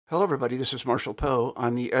Hello, everybody. This is Marshall Poe.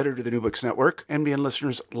 I'm the editor of the New Books Network. NBN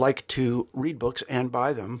listeners like to read books and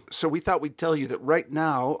buy them. So we thought we'd tell you that right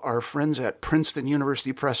now, our friends at Princeton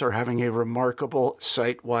University Press are having a remarkable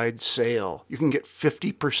site-wide sale. You can get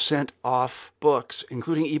 50% off books,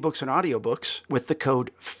 including ebooks and audiobooks, with the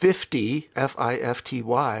code 50,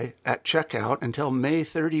 F-I-F-T-Y, at checkout until May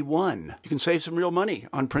 31. You can save some real money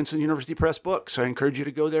on Princeton University Press books. I encourage you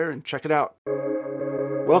to go there and check it out.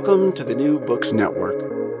 Welcome to the New Books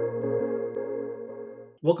Network.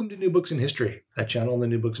 Welcome to New Books in History, a channel on the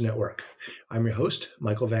New Books Network. I'm your host,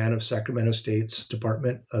 Michael Vann of Sacramento State's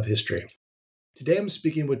Department of History. Today I'm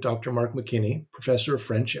speaking with Dr. Mark McKinney, professor of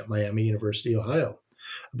French at Miami University, Ohio,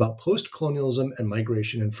 about post-colonialism and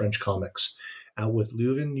migration in French comics, out with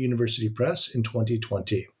Leuven University Press in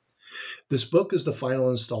 2020. This book is the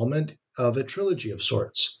final installment of a trilogy of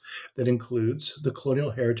sorts that includes The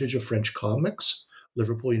Colonial Heritage of French Comics,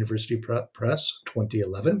 Liverpool University Press,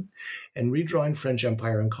 2011, and Redrawing French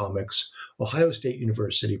Empire in Comics, Ohio State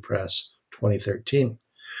University Press, 2013.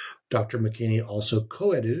 Dr. McKinney also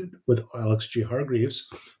co-edited with Alex G. Hargreaves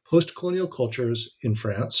Post-Colonial Cultures in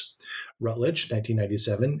France, Routledge,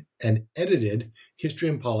 1997, and edited History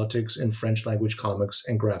and Politics in French Language Comics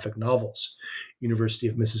and Graphic Novels, University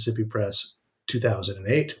of Mississippi Press,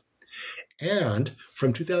 2008. And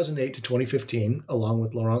from 2008 to 2015, along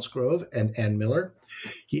with Laurence Grove and Ann Miller,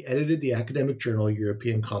 he edited the academic journal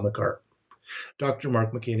European Comic Art. Dr.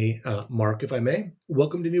 Mark McKinney, Mark, if I may,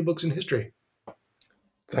 welcome to New Books in History.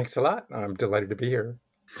 Thanks a lot. I'm delighted to be here.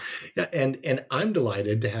 Yeah, and I'm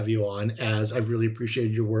delighted to have you on, as I've really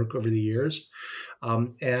appreciated your work over the years.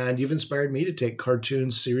 And you've inspired me to take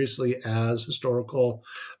cartoons seriously as historical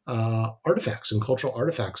artifacts and cultural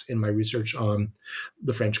artifacts in my research on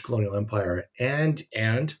the French colonial empire. And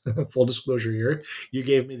full disclosure here, you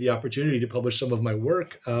gave me the opportunity to publish some of my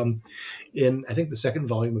work in, I think, the second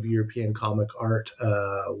volume of European Comic Art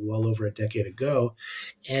well over a decade ago.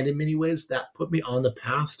 And in many ways, that put me on the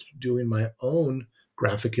path to doing my own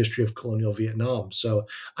graphic history of colonial Vietnam. So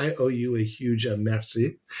I owe you a huge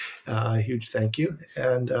merci, a huge thank you,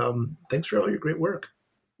 and thanks for all your great work.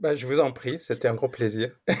 Je vous en prie, c'était un gros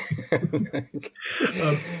plaisir.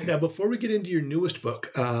 Now, before we get into your newest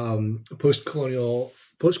book,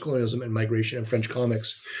 Post-Colonialism and Migration in French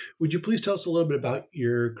Comics, would you please tell us a little bit about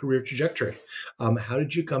your career trajectory? How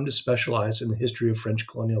did you come to specialize in the history of French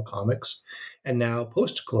colonial comics and now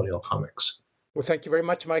post-colonial comics? Well, thank you very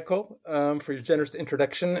much, Michael, for your generous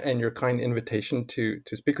introduction and your kind invitation to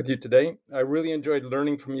speak with you today. I really enjoyed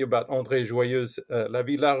learning from you about André Joyeu's La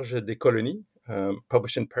Vie Large des Colonies,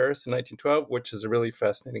 published in Paris in 1912, which is a really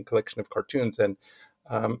fascinating collection of cartoons. And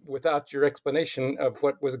without your explanation of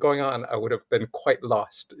what was going on, I would have been quite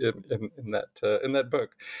lost in that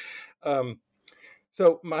book.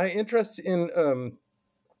 So my interest in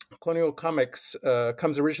colonial comics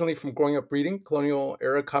comes originally from growing up reading colonial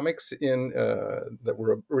era comics that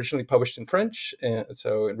were originally published in French, and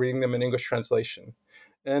so reading them in English translation,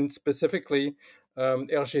 and specifically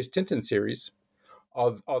Hergé's Tintin series.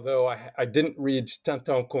 Although I didn't read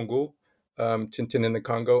Tintin Congo, Tintin in the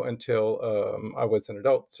Congo, until I was an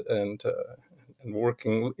adult and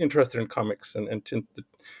interested in comics and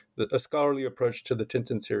a scholarly approach to the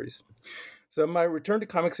Tintin series. So my return to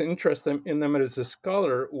comics and interest in them as a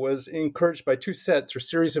scholar was encouraged by two sets or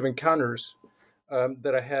series of encounters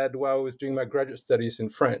that I had while I was doing my graduate studies in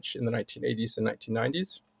French in the 1980s and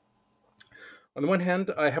 1990s. On the one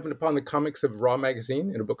hand, I happened upon the comics of Raw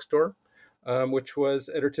magazine in a bookstore, which was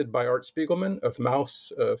edited by Art Spiegelman of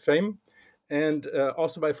Mouse fame, and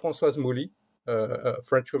also by Françoise Mouly, a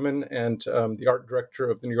French woman and the art director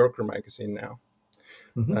of the New Yorker magazine now.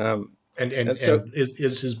 Mm-hmm. And so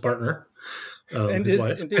is his partner, and his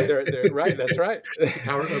wife. Indeed, they're right. That's right.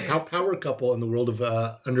 power couple in the world of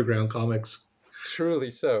underground comics.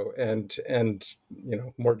 Truly so, and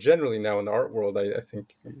more generally now in the art world, I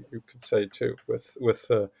think you could say too, with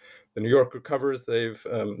the New Yorker covers they've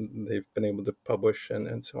been able to publish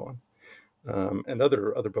and so on, and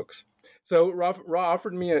other books. So Raw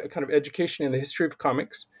offered me a kind of education in the history of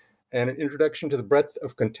comics and an introduction to the breadth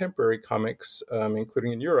of contemporary comics,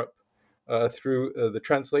 including in Europe. Through the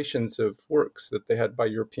translations of works that they had by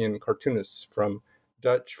European cartoonists from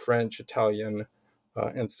Dutch, French, Italian,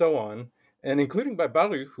 and so on, and including by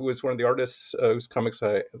Baru, who was one of the artists whose comics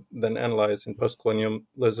I then analyzed in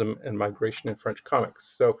post-colonialism and migration in French comics.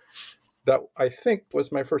 So that, I think,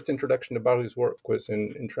 was my first introduction to Baru's work, was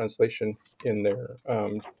in translation in their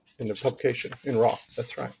in the publication in Raw.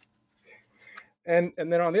 That's right. And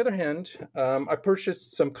then on the other hand, I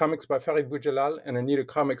purchased some comics by Farid Boujalal and Anita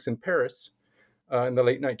Comics in Paris in the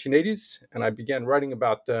late 1980s, and I began writing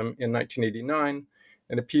about them in 1989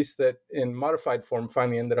 and a piece that in modified form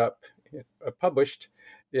finally ended up published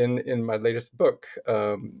in my latest book.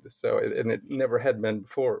 And it never had been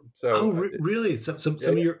before. So really? Some yeah.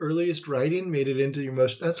 of your earliest writing made it into your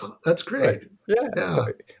most. That's great. Right. Yeah. So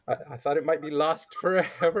I thought it might be lost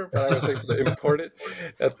forever, but I was able to import it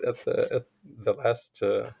at the last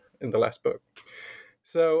in the last book.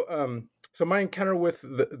 So my encounter with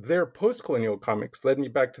their post-colonial comics led me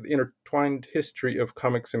back to the intertwined history of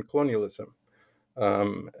comics and colonialism,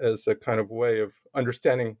 as a kind of way of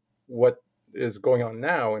understanding what is going on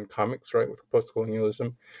now in comics, right, with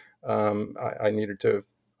post-colonialism. I needed to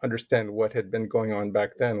understand what had been going on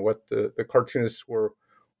back then, what the cartoonists were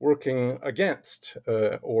working against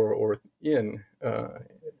or in,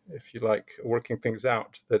 if you like, working things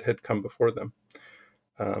out that had come before them.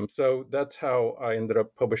 So that's how I ended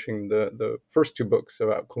up publishing the first two books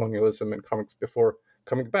about colonialism and comics before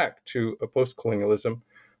coming back to a post-colonialism,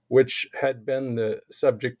 which had been the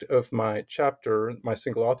subject of my chapter, my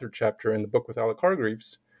single author chapter in the book with Alec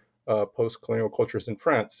Hargreaves, Post-Colonial Cultures in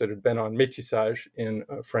France, that had been on métissage in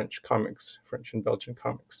French comics, French and Belgian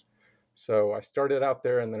comics. So I started out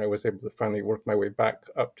there, and then I was able to finally work my way back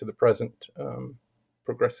up to the present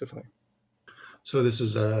progressively. So this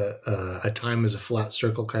is a time as a flat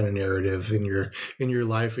circle kind of narrative in your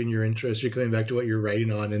life, in your interest. You're coming back to what you're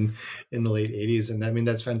writing on in the late 80s, and I mean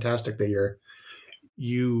that's fantastic that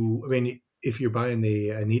if you're buying the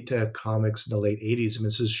Anita comics in the late 80s, I mean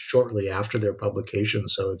this is shortly after their publication,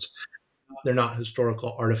 so they're not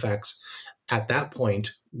historical artifacts at that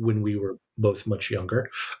point when we were both much younger,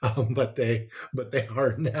 but they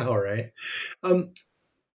are now, right?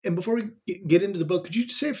 And before we get into the book, could you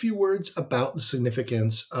just say a few words about the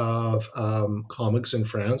significance of comics in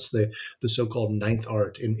France, the so-called ninth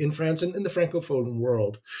art in France and in the Francophone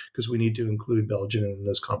world? Because we need to include Belgium in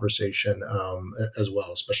this conversation as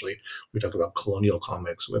well, especially when we talk about colonial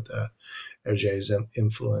comics with Hergé's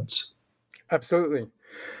influence. Absolutely.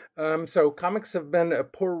 So comics have been a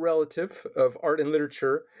poor relative of art and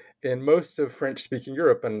literature in most of French-speaking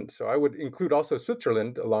Europe, and so I would include also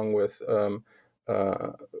Switzerland along with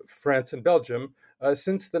France and Belgium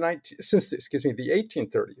since the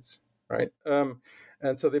 1830s, right?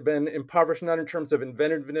 And so they've been impoverished not in terms of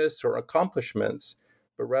inventiveness or accomplishments,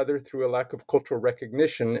 but rather through a lack of cultural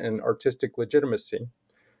recognition and artistic legitimacy.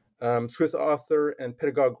 Swiss author and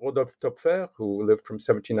pedagogue Rodolphe Töpffer, who lived from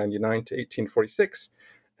 1799 to 1846,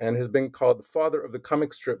 and has been called the father of the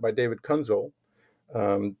comic strip by David Kunzel,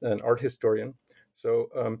 an art historian. So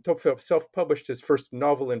Töpffer self-published his first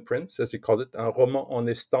novel in print, as he called it, Un roman en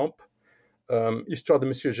estampes, Histoire de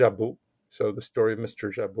Monsieur Jabot, so the story of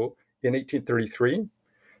Mr. Jabot, in 1833.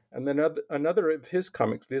 And then another of his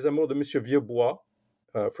comics, Les Amours de Monsieur Vieux-Bois,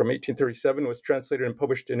 from 1837, was translated and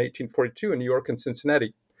published in 1842 in New York and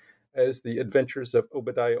Cincinnati as The Adventures of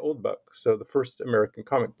Obadiah Oldbuck, so the first American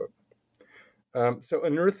comic book. So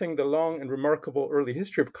unearthing the long and remarkable early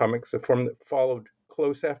history of comics, a form that followed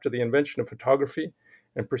close after the invention of photography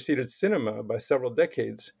and preceded cinema by several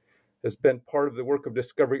decades, has been part of the work of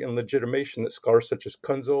discovery and legitimation that scholars such as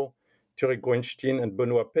Kunzel, Thierry Goenstein, and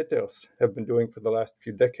Benoit Peters have been doing for the last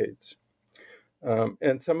few decades.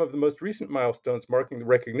 And some of the most recent milestones marking the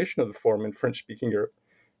recognition of the form in French-speaking Europe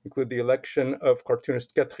include the election of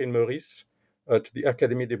cartoonist Catherine Meurice to the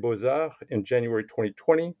Académie des Beaux-Arts in January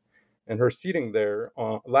 2020, and her seating there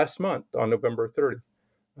last month on November 30,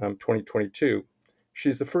 2022.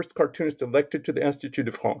 She's the first cartoonist elected to the Institut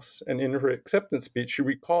de France, and in her acceptance speech, she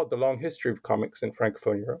recalled the long history of comics in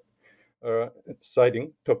Francophone Europe,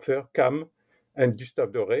 citing Töpffer, Cam, and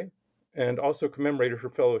Gustave Doré, and also commemorated her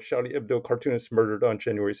fellow Charlie Hebdo cartoonists murdered on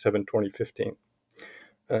January 7, 2015.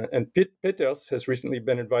 And Peters has recently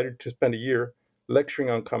been invited to spend a year lecturing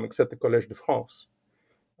on comics at the Collège de France.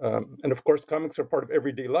 And of course, comics are part of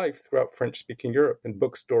everyday life throughout French-speaking Europe in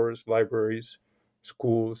bookstores, libraries,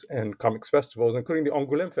 schools, and comics festivals, including the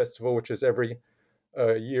Angoulême Festival, which is every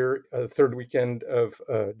year, third weekend of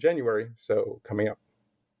January, so coming up.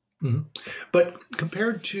 Mm-hmm. But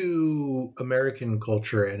compared to American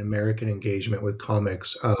culture and American engagement with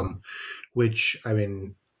comics, which, I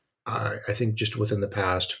mean, I think just within the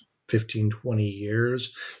past 15, 20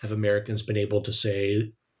 years, have Americans been able to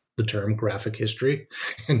say the term graphic history,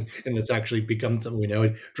 and it's actually become something we know.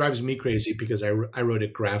 It drives me crazy because I wrote a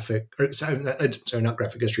graphic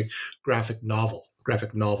novel.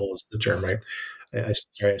 Graphic novel is the term, right? I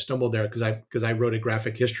stumbled there because I wrote a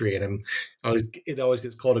graphic history, and it always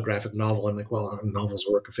gets called a graphic novel. I'm like, well, a novel's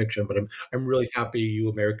a work of fiction, but I'm really happy you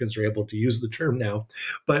Americans are able to use the term now.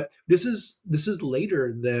 But this is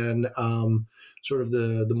later than sort of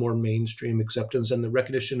the more mainstream acceptance and the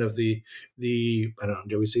recognition of the I don't know,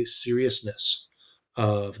 do we say seriousness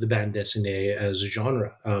of the bande dessinée as a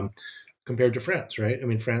genre, compared to France, right? I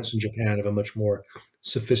mean, France and Japan have a much more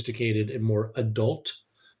sophisticated and more adult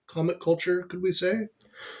comic culture, could we say?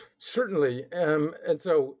 Certainly. And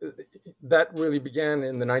so that really began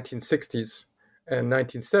in the 1960s and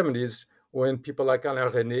 1970s when people like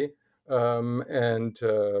Alain Resnais and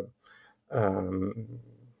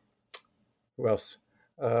who else?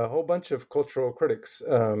 A whole bunch of cultural critics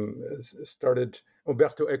started.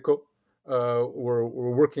 Umberto Eco were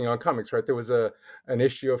working on comics, right? There was an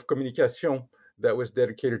issue of Communication that was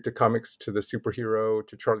dedicated to comics, to the superhero,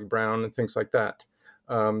 to Charlie Brown, and things like that.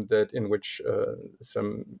 That in which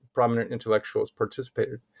some prominent intellectuals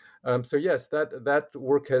participated. So yes, that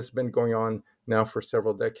work has been going on now for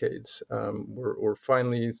several decades. We're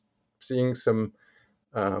finally seeing some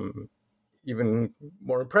even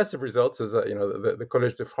more impressive results, as the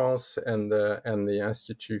Collège de France and the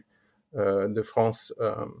Institut de France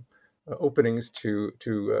openings to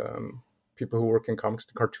people who work in comics,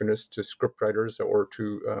 to cartoonists, to scriptwriters, or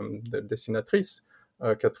to the dessinatrice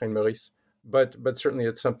Catherine Meurice. But certainly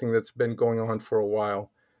it's something that's been going on for a while.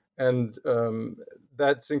 And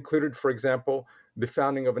that's included, for example, the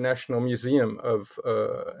founding of a national museum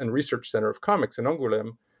and research center of comics in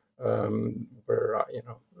Angoulême, where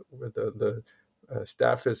the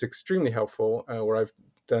staff is extremely helpful, where I've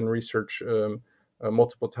done research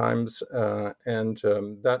multiple times. And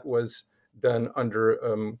that was done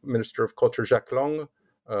under Minister of Culture Jacques Lang,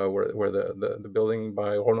 where the building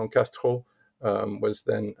by Roland Castro was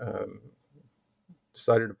then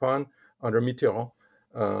decided upon under Mitterrand.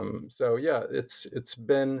 So yeah, there's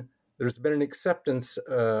been an acceptance,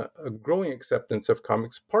 a growing acceptance of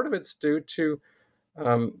comics. Part of it's due to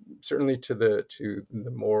certainly to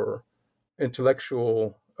the more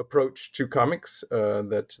intellectual approach to comics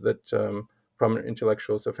that prominent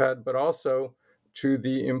intellectuals have had, but also to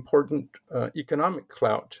the important economic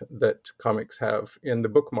clout that comics have in the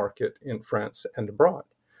book market in France and abroad,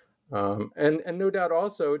 and no doubt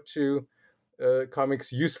also to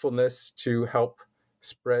comics' usefulness to help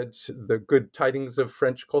spread the good tidings of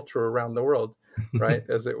French culture around the world, right,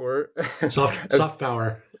 as it were. Soft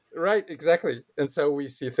power. Right, exactly. And so we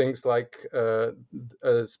see things like a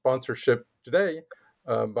sponsorship today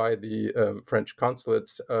by the French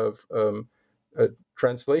consulates of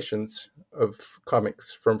translations of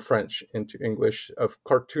comics from French into English, of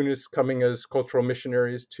cartoonists coming as cultural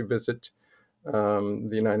missionaries to visit the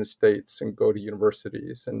United States and go to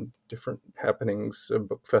universities and different happenings,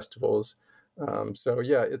 book festivals. So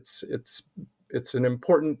yeah, it's an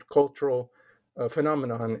important cultural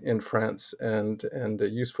phenomenon in France and a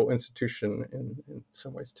useful institution in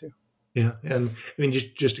some ways too. Yeah, and I mean,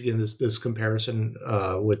 just again, this comparison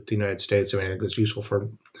with the United States, I mean, I think it's useful for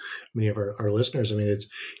many of our listeners. I mean,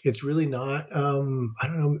 it's really not. I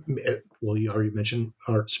don't know. Well, you already mentioned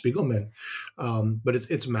Art Spiegelman, but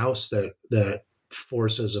it's Maus that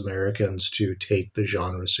forces Americans to take the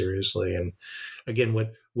genre seriously. And again,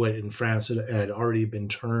 what in France had already been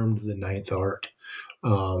termed the ninth art.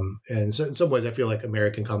 And so in some ways, I feel like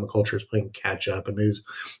American comic culture is playing catch up. I mean, it's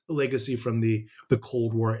a legacy from the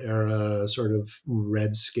Cold War era, sort of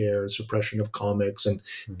Red Scare, suppression of comics and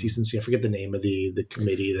decency. I forget the name of the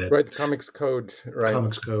committee that the Comics Code, right?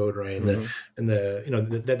 Comics Code, right? And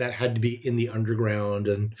that had to be in the underground,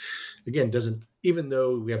 and again, even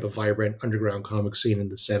though we have a vibrant underground comic scene in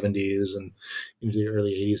the 70s and into the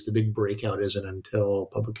early 80s, the big breakout isn't until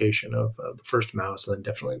publication of the first Maus, and then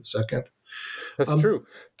definitely the second. That's true.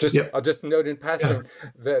 I'll just note in passing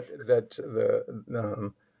that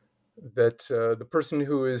the person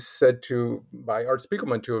who is said to, by Art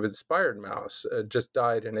Spiegelman, to have inspired Maus just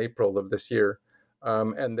died in April of this year.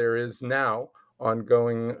 And there is now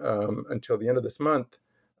ongoing until the end of this month,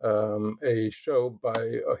 a show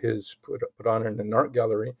by his put on in an art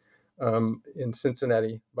gallery in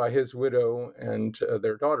Cincinnati by his widow and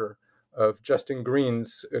their daughter of Justin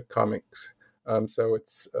Green's comics. So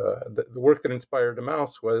it's the work that inspired the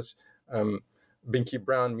Maus was Binky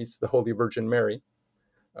Brown Meets the Holy Virgin Mary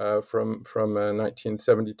from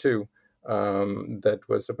 1972. That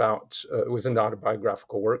was about it was an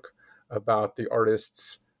autobiographical work about the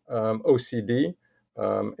artist's OCD.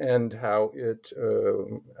 And how it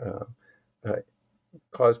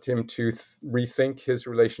caused him to rethink his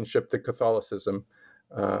relationship to Catholicism.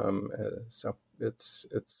 So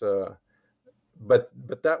but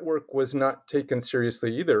that work was not taken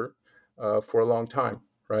seriously either for a long time,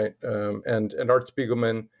 right? And Art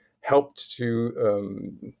Spiegelman helped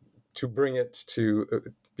to bring it to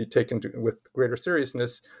be taken with greater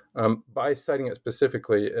seriousness by citing it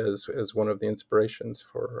specifically as one of the inspirations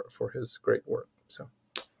for his great work. So,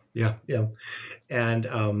 yeah, and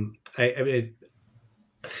I mean,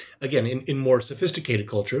 again, in more sophisticated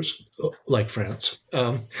cultures like France,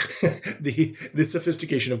 the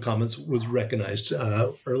sophistication of comics was recognized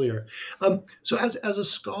earlier. So, as a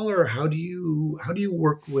scholar, how do you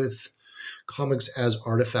work with comics as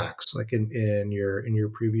artifacts, like in your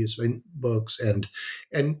previous books, and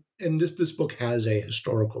this book has a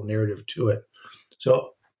historical narrative to it.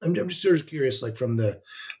 So, I'm just sort of curious, like from the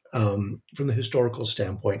historical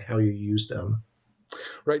standpoint, how you use them.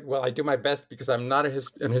 Right. Well, I do my best because I'm not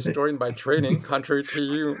an historian by training, contrary to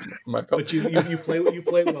you, Michael. But you play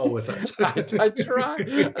well with us. I try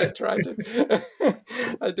to.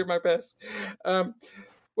 I do my best.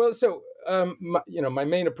 Well, so my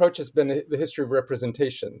main approach has been the history of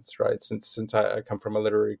representations, right? Since I come from a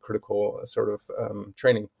literary critical sort of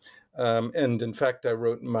training, and in fact, I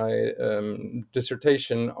wrote my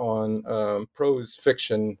dissertation on prose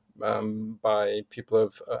fiction by people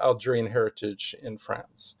of Algerian heritage in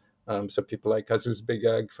France. So people like Azouz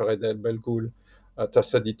Begag, Farid El Belgoul,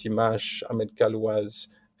 Tassadi Timash, Ahmed Kalouaz,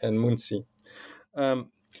 and Mounsi.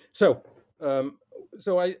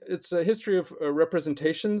 It's a history of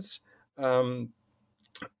representations, and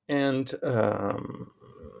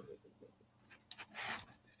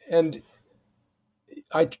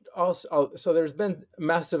I also so there's been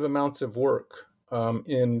massive amounts of work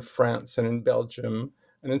in France and in Belgium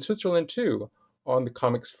and in Switzerland too on the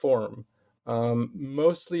comics form,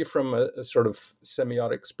 mostly from a sort of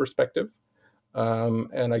semiotics perspective,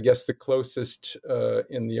 and I guess the closest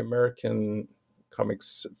in the American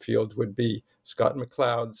comics field would be Scott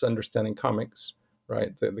McCloud's Understanding Comics,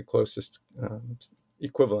 right? The closest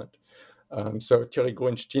equivalent. So Thierry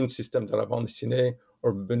Grunstein's Système de la bande dessinée,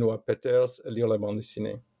 or Benoît Peter's Lire la bande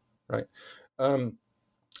dessinée, right?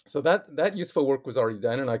 So that useful work was already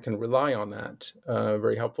done, and I can rely on that.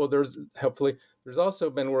 Very helpful. There's also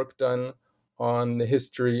been work done on the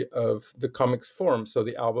history of the comics form, so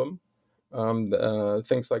the album,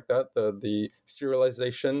 things like that, the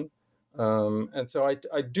serialization. And so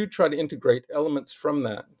I do try to integrate elements from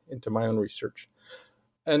that into my own research.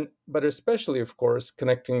 But especially, of course,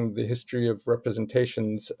 connecting the history of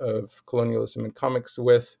representations of colonialism in comics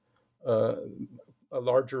with a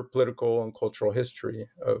larger political and cultural history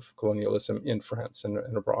of colonialism in France and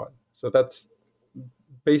abroad. So that's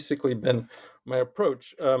basically been my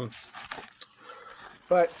approach.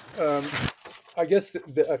 But I guess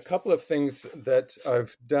a couple of things that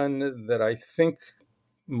I've done that I think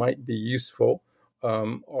might be useful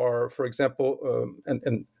are, for example,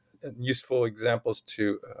 and useful examples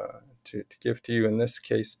to give to you in this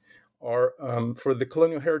case are for the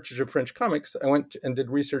colonial heritage of French comics. I went and did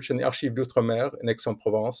research in the Archives d'Outre-mer in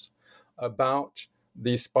Aix-en-Provence about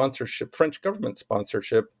the sponsorship, French government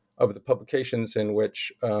sponsorship of the publications in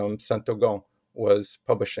which Saint-Augan was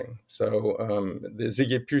publishing. So the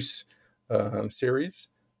Ziguet-Puce series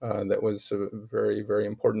that was very, very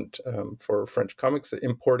important for French comics, the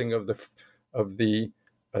importing of the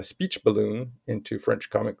speech balloon into French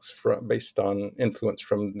comics based on influence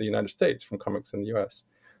from the United States, from comics in the U.S.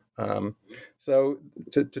 So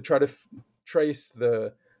to try to trace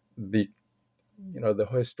the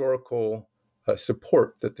historical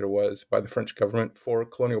support that there was by the French government for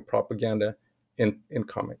colonial propaganda in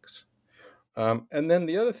comics. And then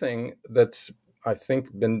the other thing that's, I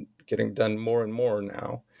think, been getting done more and more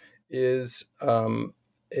now is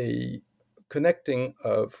a connecting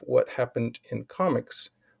of what happened in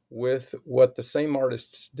comics with what the same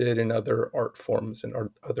artists did in other art forms and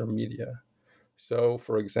other media. So,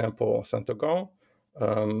 for example, Saint-Augan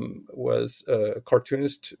was a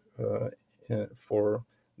cartoonist for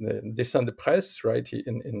the Dessin de Presse, right?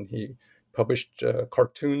 He published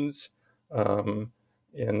cartoons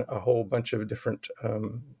in a whole bunch of different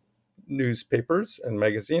newspapers and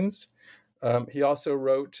magazines. He also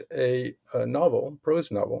wrote a novel,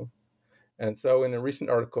 prose novel. And so in a recent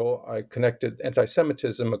article, I connected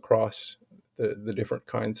anti-Semitism across the different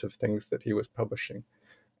kinds of things that he was publishing.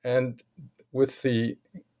 And with the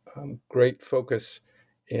great focus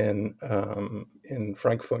in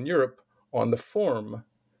Francophone Europe on the form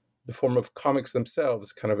of comics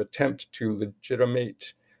themselves, kind of attempt to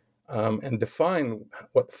legitimate and define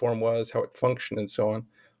what the form was, how it functioned, and so on.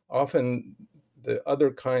 Often the other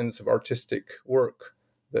kinds of artistic work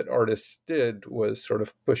that artists did was sort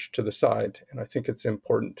of pushed to the side. And I think it's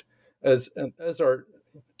important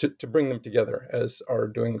to bring them together, as are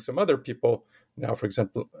doing some other people. Now, for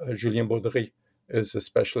example, Julien Baudry is a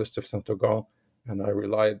specialist of Saint-Augan, and I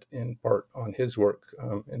relied in part on his work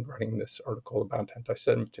in writing this article about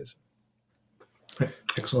anti-Semitism.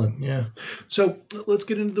 Excellent. Yeah. So let's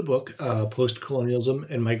get into the book, Post-Colonialism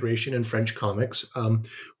and Migration in French Comics,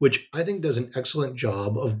 which I think does an excellent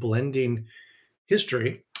job of blending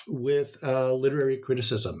history with literary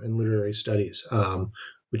criticism and literary studies,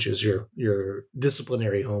 which is your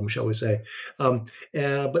disciplinary home, shall we say.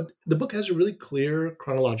 But the book has a really clear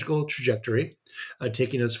chronological trajectory,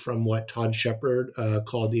 taking us from what Todd Shepard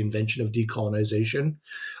called the invention of decolonization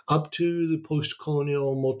up to the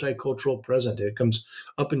post-colonial multicultural present. It comes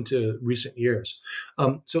up into recent years.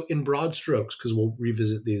 So in broad strokes, because we'll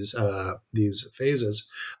revisit these phases,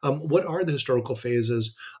 what are the historical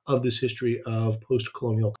phases of this history of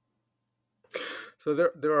post-colonial? So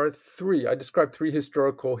there are three. I described three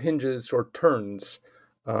historical hinges or turns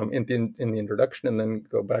in the introduction, and then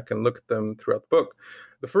go back and look at them throughout the book.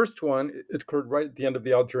 The first one, it occurred right at the end of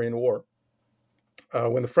the Algerian War,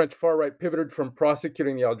 when the French far right pivoted from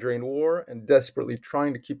prosecuting the Algerian War and desperately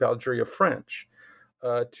trying to keep Algeria French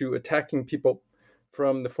to attacking people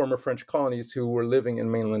from the former French colonies who were living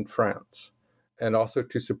in mainland France, and also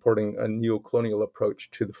to supporting a neo-colonial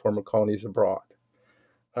approach to the former colonies abroad.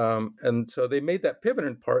 And so they made that pivot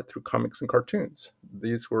in part through comics and cartoons.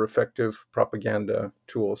 These were effective propaganda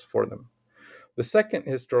tools for them. The second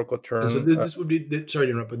historical turn... So this would be, sorry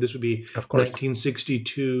to interrupt, but this would be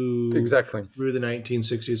 1962 exactly through the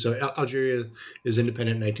 1960s. So Algeria is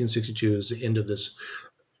independent in 1962, is the end of this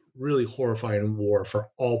really horrifying war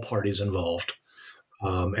for all parties involved.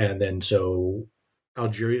 And then so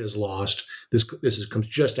Algeria is lost. This comes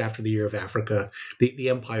just after the Year of Africa. The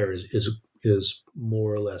empire is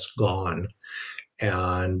more or less gone,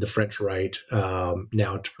 and the French right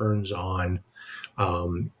now turns on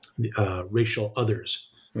racial others.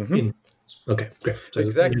 Mm-hmm. Okay, great. So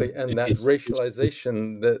exactly, and that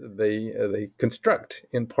racialization that they construct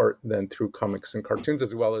in part then through comics and cartoons,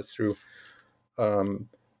 as well as through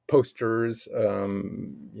posters,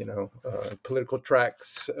 political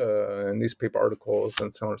tracts, newspaper articles,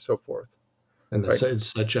 and so on and so forth. And it's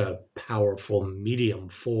such a powerful medium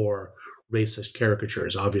for racist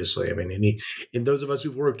caricatures, obviously. I mean, in those of us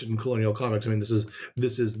who've worked in colonial comics, I mean, this is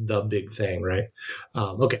the big thing, right?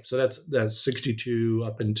 Okay, so that's 62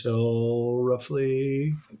 up until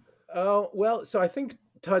roughly... So I think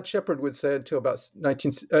Todd Shepard would say until about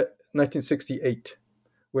 1968,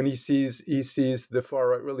 when he sees the far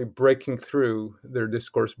right really breaking through their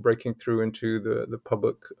discourse, breaking through into the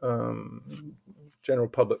public, general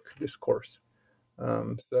public discourse.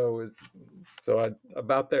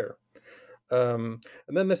 About there. And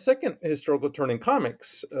then the second historical turn in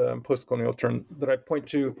comics, post-colonial turn that I point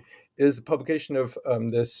to, is the publication of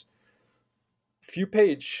this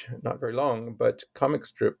few-page, not very long, but comic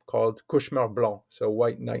strip called Cauchemar Blanc, so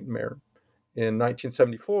White Nightmare, in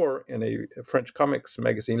 1974 in a French comics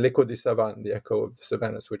magazine, L'Echo des Savanes, the Echo of the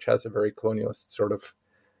Savannas, which has a very colonialist sort of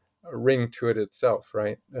ring to it itself,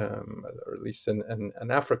 right? Or at least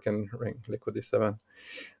an African ring, L'Echo des Savanes.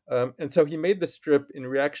 And so he made the strip in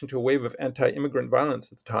reaction to a wave of anti-immigrant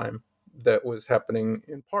violence at the time that was happening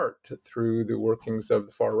in part through the workings of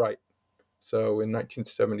the far right. So in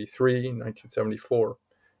 1973, 1974,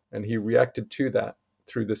 and he reacted to that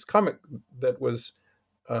through this comic that was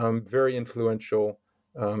very influential,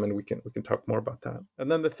 and we can talk more about that.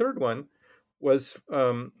 And then the third one was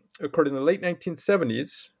occurred in the late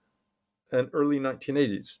 1970s and early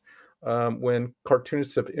 1980s, when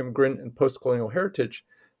cartoonists of immigrant and post-colonial heritage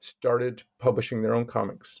started publishing their own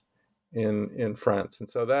comics in France. And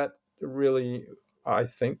so that really, I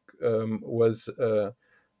think, was the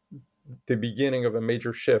beginning of a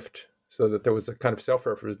major shift, so that there was a kind of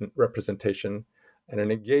self-representation and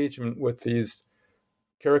an engagement with these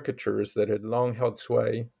caricatures that had long held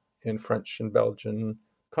sway in French and Belgian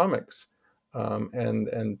comics,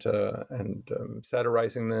 and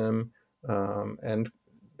satirizing them, and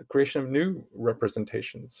the creation of new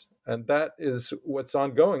representations. And that is what's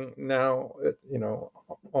ongoing now,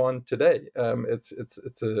 on today.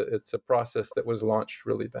 It's a process that was launched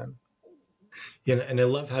really then. Yeah, and I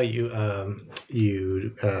love how you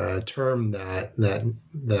term that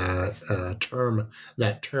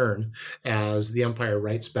turn as the Empire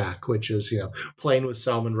Writes Back, which is playing with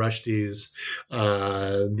Salman Rushdie's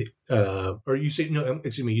or you say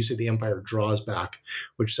the Empire Draws Back,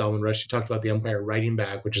 which Salman Rushdie talked about the Empire Writing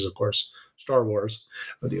Back, which is of course Star Wars,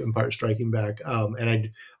 or the Empire Striking Back.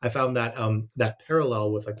 And I found that that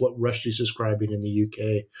parallel with like what Rushdie's describing in the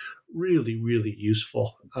UK really, really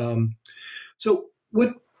useful. So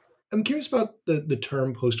what I'm curious about the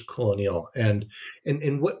term post-colonial and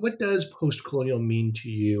what does post-colonial mean to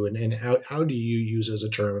you, and how do you use it as a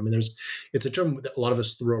term? I mean, it's a term that a lot of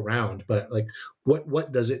us throw around, but like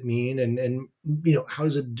what does it mean, and how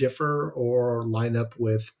does it differ or line up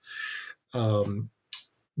with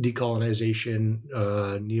decolonization,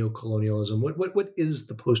 neocolonialism? What is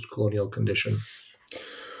the post-colonial condition?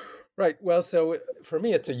 Right. Well, so for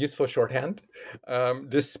me, it's a useful shorthand,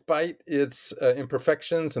 despite its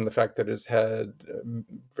imperfections and the fact that it's had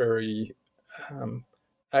very um,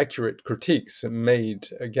 accurate critiques made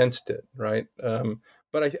against it. Right.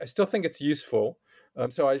 But I still think it's useful.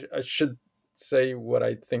 So I should say what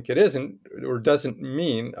I think it isn't or doesn't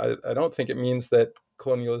mean. I don't think it means that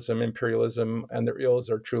colonialism, imperialism, and their ills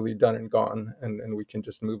are truly done and gone, and we can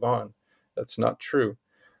just move on. That's not true.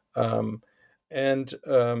 Um,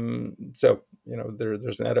 so,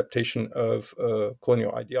 there's an adaptation of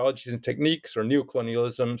colonial ideologies and techniques or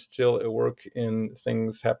neocolonialism still at work in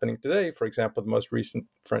things happening today. For example, the most recent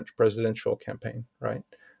French presidential campaign, right?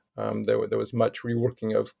 There was much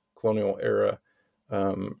reworking of colonial era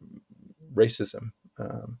racism.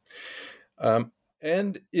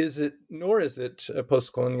 And nor is it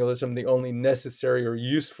post-colonialism the only necessary or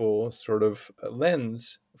useful sort of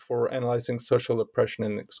lens for analyzing social oppression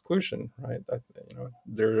and exclusion, right?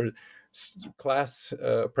 There class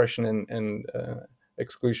oppression and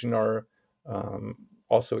exclusion are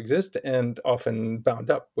also exist and often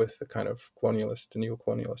bound up with the kind of colonialist,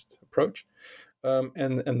 neo-colonialist approach.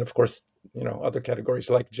 And of course, other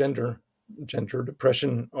categories like gender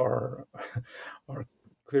oppression are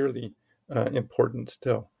clearly important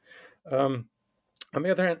still. On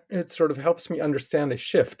the other hand, it sort of helps me understand a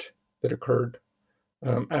shift that occurred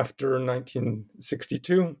after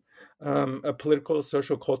 1962, a political,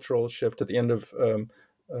 social, cultural shift at the end of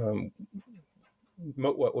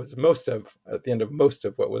most of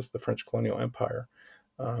what was the French colonial empire.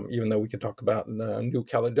 Even though we could talk about New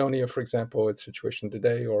Caledonia, for example, its situation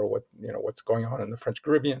today, or what's going on in the French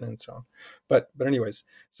Caribbean and so on. But anyways,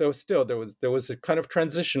 so still there was a kind of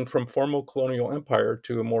transition from formal colonial empire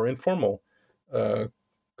to a more informal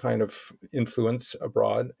kind of influence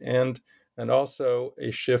abroad, and also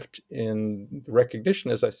a shift in the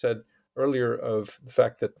recognition, as I said earlier, of the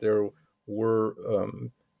fact that there were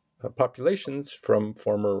populations from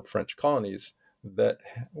former French colonies that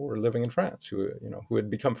were living in France, who had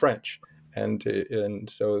become French, and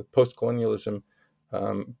so post-colonialism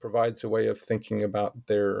provides a way of thinking about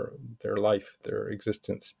their life, their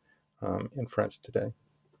existence in France today.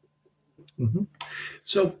 Mm-hmm.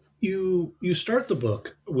 So you start the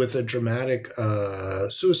book with a dramatic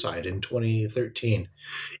suicide in 2013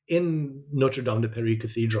 in Notre Dame de Paris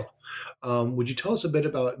Cathedral. Would you tell us a bit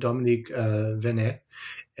about Dominique Venet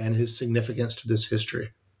and his significance to this history?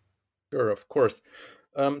 Sure, of course.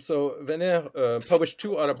 So Venet published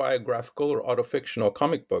two autobiographical or autofictional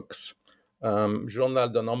comic books, Journal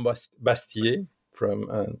d'un homme bastillé from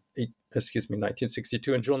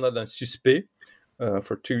 1962, and Journal d'un suspect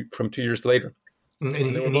from 2 years later. And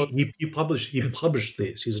he published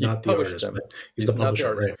these. He's not the artist, them. But he's the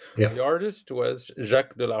publisher, right? Yeah. The artist was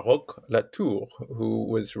Jacques de la Roque Latour, who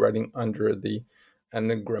was writing under the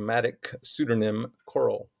anagrammatic pseudonym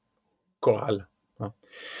Choral.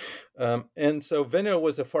 And so Venet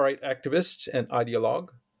was a far-right activist and ideologue.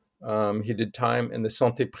 He did time in the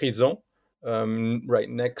Santé Prison, right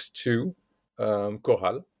next to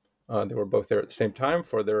Chorale. They were both there at the same time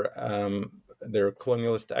for their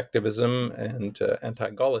colonialist activism and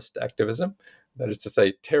anti-Gaullist activism, that is to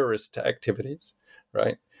say, terrorist activities,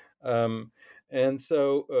 right? And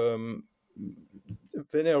so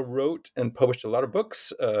Venet wrote and published a lot of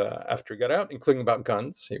books after he got out, including about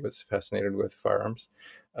guns. He was fascinated with firearms.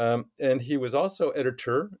 And he was also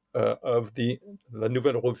editor of the La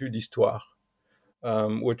Nouvelle Revue d'Histoire,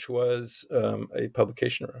 which was a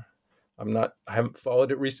publication. I haven't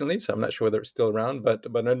followed it recently, so I'm not sure whether it's still around, but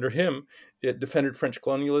under him, it defended French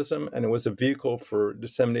colonialism, and it was a vehicle for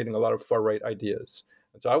disseminating a lot of far-right ideas.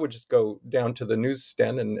 And so I would just go down to the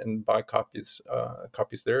newsstand and buy copies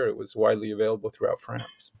there. It was widely available throughout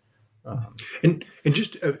France. And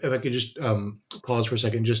just if I could just pause for a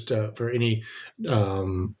second, just for any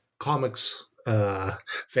comics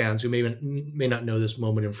fans who may not know this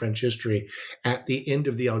moment in French history, at the end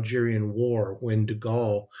of the Algerian War, when De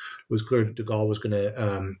Gaulle was clear that De Gaulle was going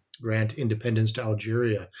to grant independence to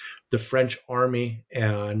Algeria, the French army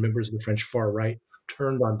and members of the French far right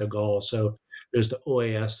turned on De Gaulle. So there's the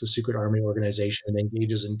OAS, the secret army organization, that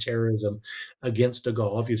engages in terrorism against De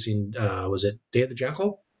Gaulle. Have you seen, was it Day of the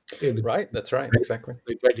Jackal? Right, that's right, exactly.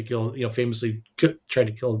 They tried to kill, famously tried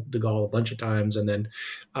to kill De Gaulle a bunch of times, and then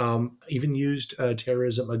even used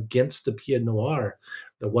terrorism against the Pied Noir,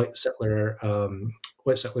 the white settlers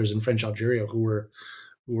in French Algeria who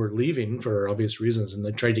were leaving for obvious reasons, and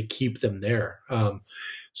they tried to keep them there.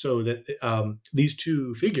 So that these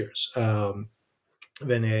two figures, Venet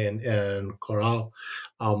and Chorale,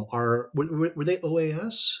 were they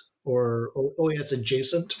OAS or OAS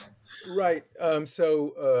adjacent? Right.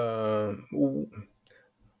 So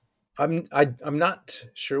I'm not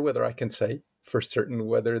sure whether I can say for certain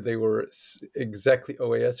whether they were exactly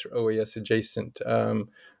OAS or OAS adjacent.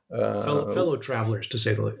 Fellow travelers, to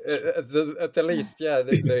say the least. At the least, yeah.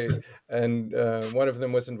 And one of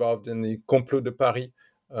them was involved in the Complot de Paris.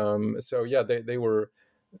 So yeah, they were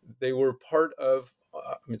part of.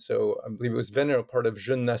 So I believe it was Venner, part of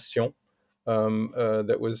Jeune Nation,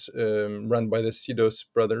 that was run by the Sidos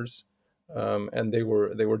brothers, and they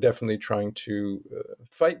were definitely trying to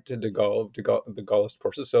fight the Gaullist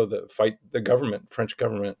forces, so fight the French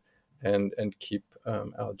government, and keep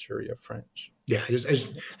Algeria French. Yeah, I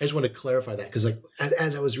just want to clarify that, because like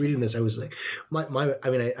as I was reading this, I was like,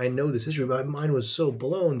 I know this history, but my mind was so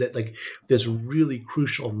blown that like this really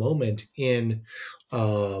crucial moment in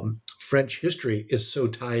French history is so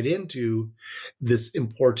tied into this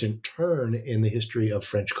important turn in the history of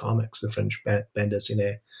French comics, the French bande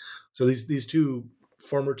dessinée. So these two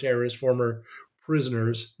former terrorists, former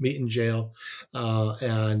prisoners meet in jail,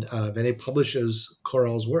 and Venet publishes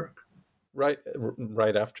Corral's work.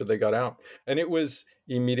 Right after they got out, and it was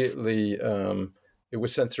immediately it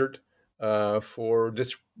was censored for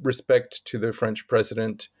disrespect to the French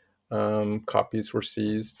president. Copies were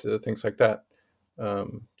seized, things like that.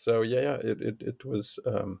 So yeah, it was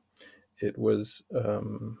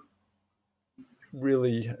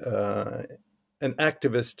really an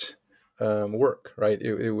activist work, right?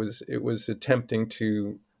 It was attempting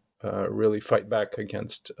to really fight back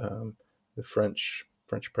against the French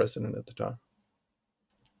president at the time.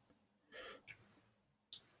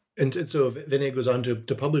 And so Venet goes on to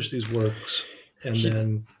publish these works, and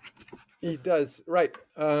then he does, right.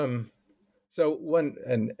 So one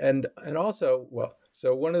and also, well,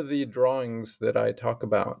 so one of the drawings that I talk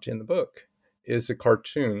about in the book is a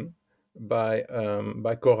cartoon by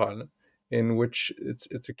Corral, in which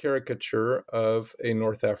it's a caricature of a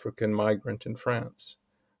North African migrant in France.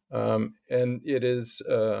 And it is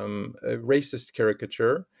a racist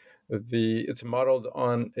caricature. It's modeled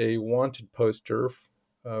on a wanted poster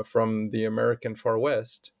from the American Far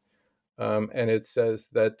West, and it says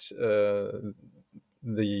that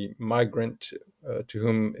the migrant to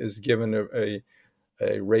whom is given a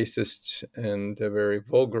racist and a very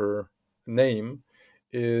vulgar name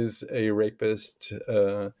is a rapist,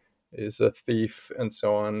 is a thief, and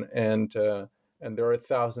so on, and there are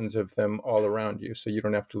thousands of them all around you, so you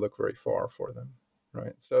don't have to look very far for them,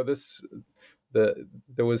 right? So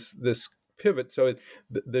there was this pivot. So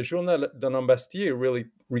the Journal d'un Ambassadier really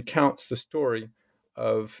recounts the story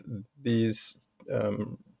of these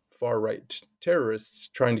far-right terrorists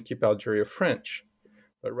trying to keep Algeria French.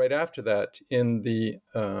 But right after that, in the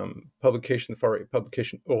far-right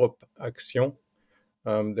publication Europe Action,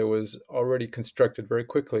 there was already constructed very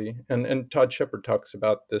quickly, and Todd Shepard talks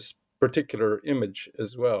about this particular image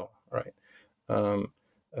as well, right?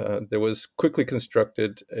 There was quickly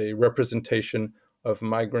constructed a representation of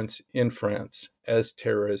migrants in France as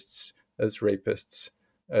terrorists, as rapists,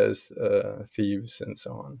 as thieves, and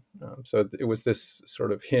so on. So it was this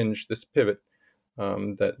sort of hinge, this pivot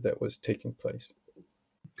that was taking place.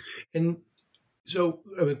 And so,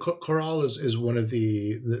 I mean, Corral is one of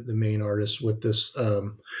the main artists with this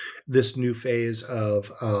this new phase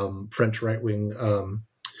of French right wing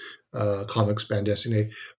comics bande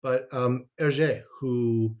dessinée. But Hergé,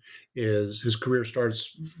 whose career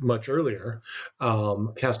starts much earlier,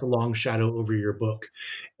 cast a long shadow over your book.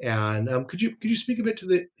 And could you speak a bit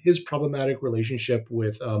to his problematic relationship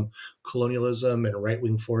with colonialism and right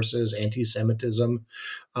wing forces, anti-Semitism,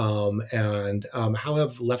 and how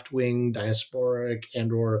have left wing, diasporic,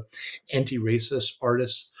 and or anti-racist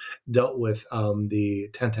artists dealt with the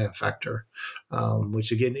Tintin factor,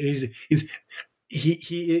 which again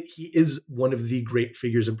he is one of the great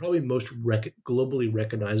figures and probably most globally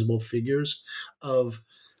recognizable figures of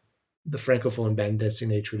the Francophone bande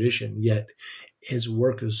dessinée tradition. Yet his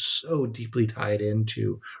work is so deeply tied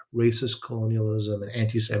into racist colonialism and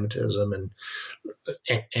anti-Semitism and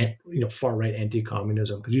far right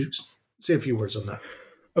anti-communism. Could you say a few words on that?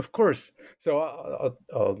 Of course. So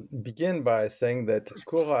I'll begin by saying that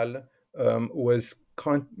Corral was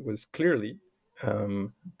clearly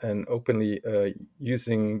and openly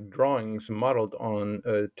using drawings modeled on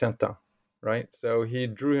Tintin, right? So he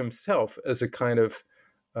drew himself as a kind of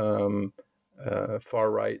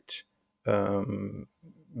far-right,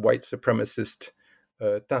 white supremacist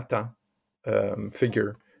Tintin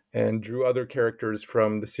figure, and drew other characters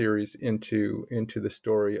from the series into the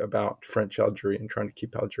story about French Algeria and trying to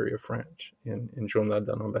keep Algeria French in Journal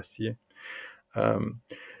d'un Ambassadier.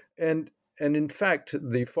 And in fact,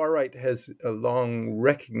 the far right has long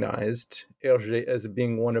recognized Hergé as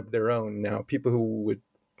being one of their own. Now, people who would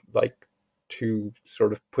like to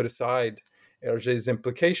sort of put aside Hergé's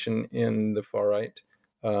implication in the far right,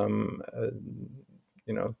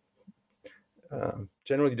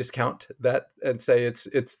 generally discount that and say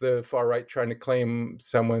it's the far right trying to claim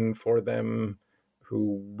someone for them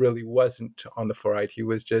who really wasn't on the far right. He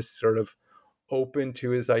was just sort of open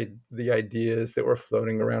to the ideas that were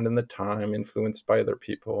floating around in the time, influenced by other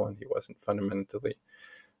people, and he wasn't fundamentally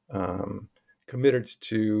committed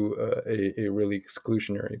to a really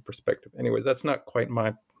exclusionary perspective. Anyways, that's not quite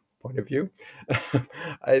my point of view.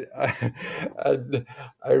 I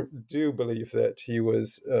do believe that he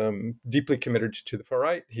was deeply committed to the far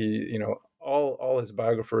right. He, all his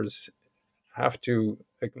biographers have to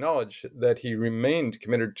acknowledge that he remained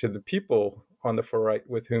committed to the people on the far right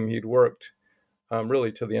with whom he'd worked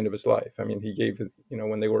really till the end of his life. I mean, he gave,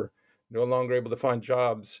 when they were no longer able to find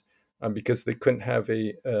jobs because they couldn't have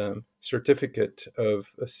a certificate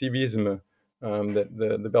of civisme that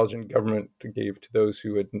the Belgian government gave to those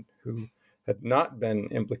who had not been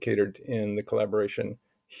implicated in the collaboration.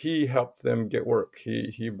 He helped them get work.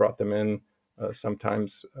 He brought them in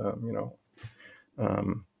sometimes,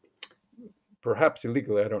 perhaps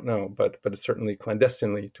illegally, I don't know, but certainly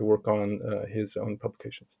clandestinely to work on his own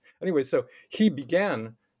publications. Anyway, so he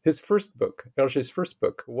began his first book. Hergé's first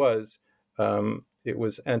book was it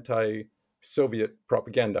was anti-Soviet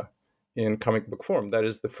propaganda in comic book form. That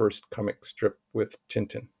is the first comic strip with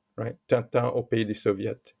Tintin, right? Tintin au pays des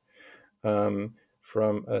Soviets from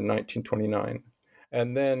 1929.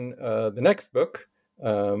 And then the next book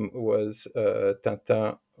was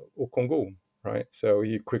Tintin au Congo, right? So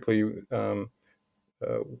he quickly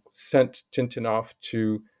sent Tintin off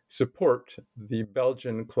to support the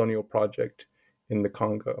Belgian colonial project in the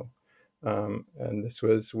Congo. And this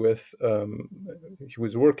was he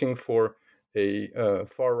was working for a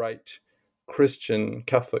far-right Christian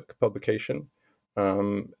Catholic publication,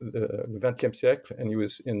 the 20e siècle, and he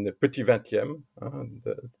was in the Petit 20e.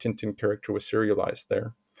 The Tintin character was serialized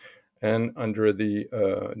there, and under the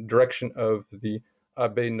direction of the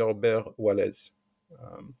Abbé Norbert Wallez.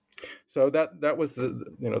 So that was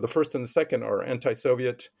the first and the second are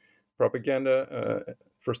anti-Soviet propaganda.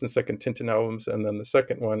 First and second Tintin albums, and then the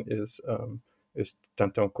second one is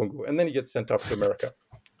Tintin Congo, and then he gets sent off to America.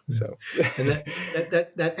 So, and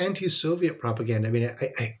that anti-Soviet propaganda. I mean,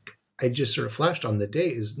 I just sort of flashed on the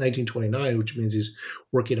date is 1929, which means he's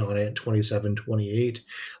working on it in 27, 28.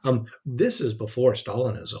 This is before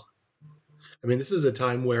Stalinism. I mean, this is a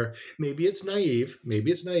time where maybe it's naive.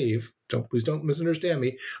 Please don't misunderstand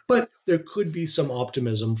me. But there could be some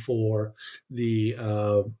optimism for the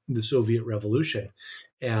Soviet Revolution,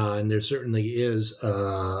 and there certainly is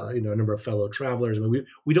a number of fellow travelers. I mean,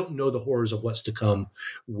 we don't know the horrors of what's to come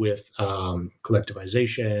with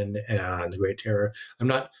collectivization and the Great Terror. I'm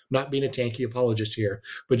not being a tanky apologist here,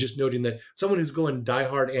 but just noting that someone who's going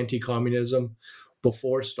diehard anti-communism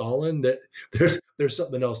before Stalin, that there's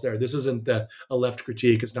something else there. This isn't a left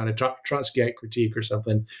critique. It's not a Trotskyite critique or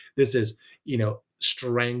something. This is,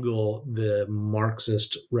 strangle the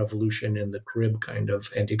Marxist revolution in the crib kind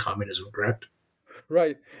of anti-communism, correct?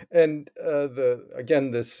 Right. And the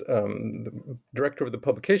director of the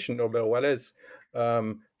publication, Norbert Wallez,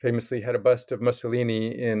 famously had a bust of Mussolini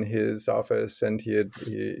in his office, and he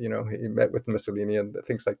met with Mussolini and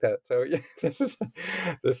things like that. So yeah, this is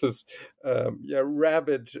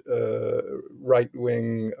rabid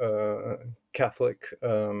right-wing Catholic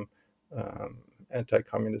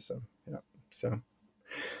anti-communism. Yeah.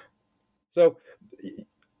 So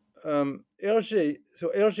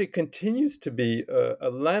Hergé continues to be a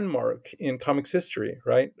landmark in comics history,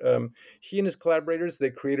 right? He and his collaborators, they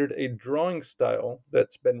created a drawing style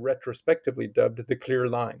that's been retrospectively dubbed the clear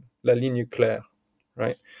line, la ligne claire,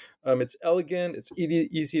 right? It's elegant, it's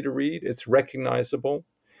easy to read, it's recognizable,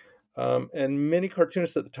 and many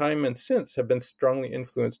cartoonists at the time and since have been strongly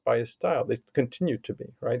influenced by his style. They continue to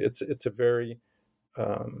be, right? It's a very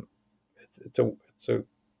it's a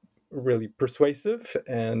really persuasive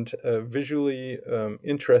and visually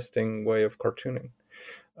interesting way of cartooning.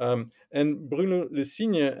 And Bruno Le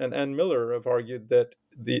Signe and Ann Miller have argued that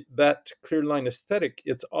that clear line aesthetic,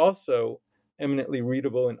 it's also eminently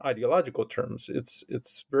readable in ideological terms.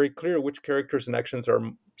 It's very clear which characters and actions are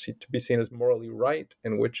to be seen as morally right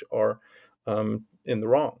and which are in the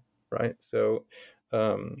wrong, right? So,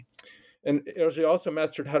 and Hergé also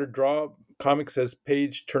mastered how to draw comics as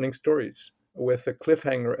page-turning stories with a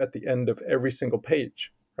cliffhanger at the end of every single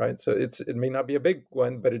page, right? So it may not be a big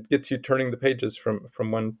one, but it gets you turning the pages from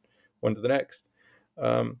one to the next.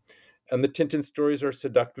 And the Tintin stories are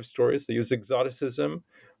seductive stories. They use exoticism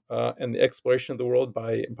and the exploration of the world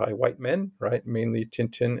by white men, right? Mainly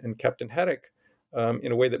Tintin and Captain Haddock,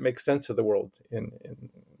 in a way that makes sense of the world.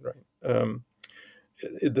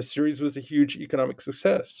 The series was a huge economic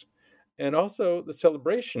success. And also the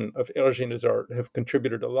celebration of Hergé and his art have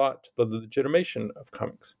contributed a lot to the legitimation of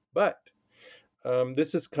comics. But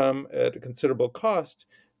this has come at a considerable cost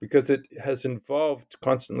because it has involved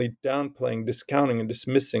constantly downplaying, discounting, and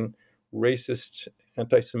dismissing racist,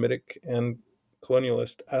 anti-Semitic, and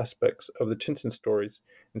colonialist aspects of the Tintin stories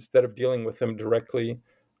instead of dealing with them directly,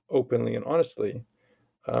 openly, and honestly.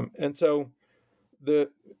 And so the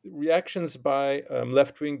reactions by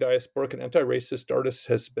left-wing diasporic and anti-racist artists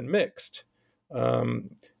has been mixed.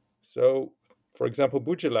 So, for example,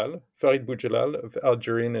 Farid Boujelal of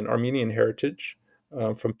Algerian and Armenian heritage,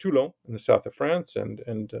 from Toulon in the south of France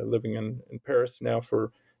and living in Paris now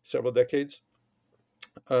for several decades.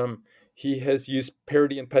 He has used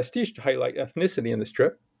parody and pastiche to highlight ethnicity in the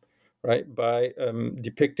strip, right, by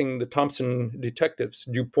depicting the Thompson detectives,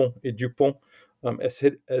 Dupont et Dupont, as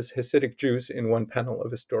Hasidic Jews in one panel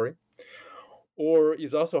of his story. Or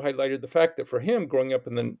he's also highlighted the fact that for him, growing up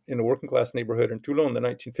in a working class neighborhood in Toulon in the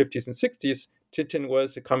 1950s and 60s, Tintin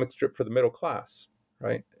was a comic strip for the middle class,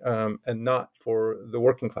 right, and not for the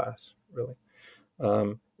working class, really.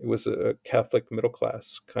 It was a Catholic middle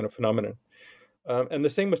class kind of phenomenon. And the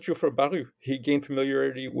same was true for Baru. He gained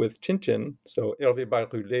familiarity with Tintin. So Hervé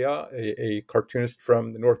Baru-Léa, a cartoonist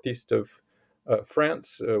from the northeast of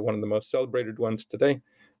France, one of the most celebrated ones today,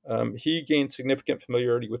 he gained significant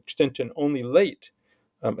familiarity with Tintin only late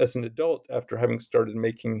as an adult after having started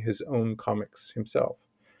making his own comics himself,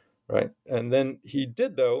 right? And then he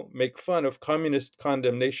did, though, make fun of communist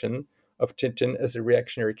condemnation of Tintin as a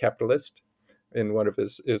reactionary capitalist in one of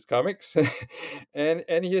his comics.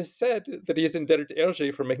 and he has said that he is indebted to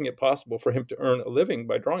Hergé for making it possible for him to earn a living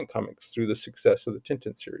by drawing comics through the success of the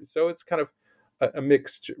Tintin series. So it's kind of a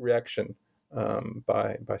mixed reaction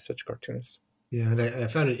by such cartoonists. Yeah, and I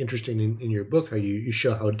found it interesting in your book how you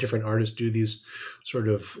show how different artists do these sort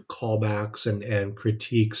of callbacks and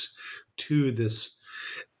critiques to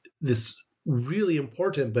this really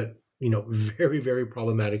important but very, very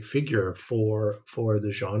problematic figure for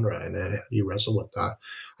the genre, and you wrestle with that.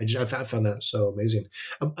 I found that so amazing.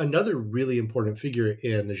 Another really important figure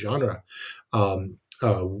in the genre,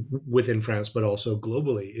 within France, but also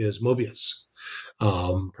globally, is Moebius,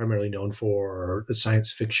 primarily known for the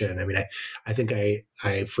science fiction. I mean, I think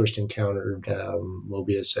I first encountered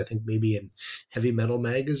Moebius, I think maybe in Heavy Metal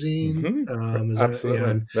magazine.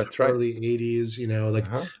 Absolutely, that's right. Early 80s,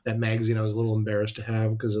 that magazine I was a little embarrassed to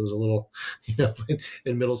have because it was a little,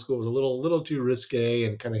 in middle school, it was a little too risque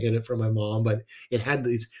and kind of hid it from my mom, but it had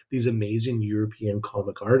these amazing European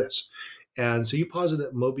comic artists. And so you posit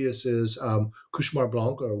that Moebius's Cauchemar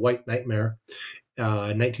Blanc, or White Nightmare, in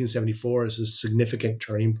 1974 is a significant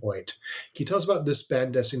turning point. Can you tell us about this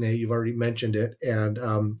bande dessinée? You've already mentioned it,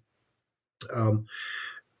 and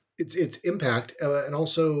its impact, and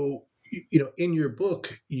also, in your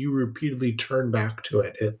book, you repeatedly turn back to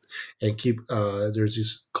it and keep there's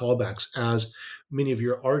these callbacks as many of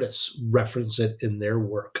your artists reference it in their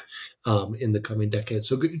work in the coming decades.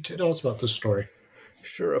 So tell us about this story.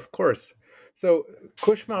 Sure, of course. So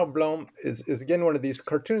Cauchemar Blanc is again one of these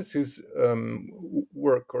cartoonists whose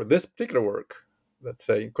work, or this particular work, let's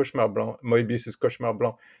say Cauchemar Blanc, Moebius's Cauchemar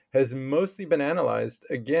Blanc, has mostly been analyzed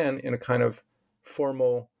again in a kind of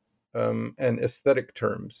formal and aesthetic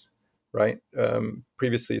terms, right?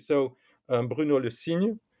 Previously, so Bruno Le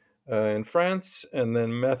Signe in France, and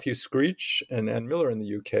then Matthew Screech and Ann Miller in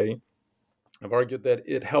the UK have argued that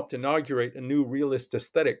it helped inaugurate a new realist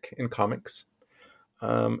aesthetic in comics.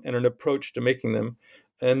 And an approach to making them,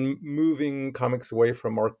 and moving comics away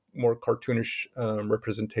from more cartoonish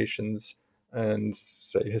representations and,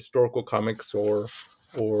 say, historical comics or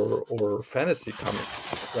fantasy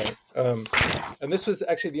comics, right? And this was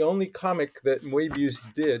actually the only comic that Moebius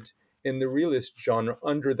did in the realist genre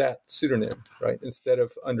under that pseudonym, right? Instead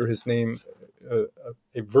of under his name,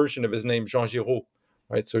 a version of his name, Jean Giraud,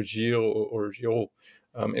 right? So Giraud or Giraud.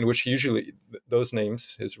 In which he usually, those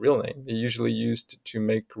names, his real name, he usually used to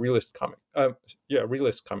make realist comics,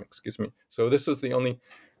 excuse me. So this was the only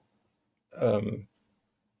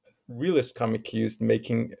realist comic he used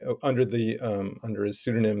making under his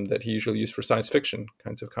pseudonym that he usually used for science fiction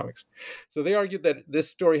kinds of comics. So they argued that this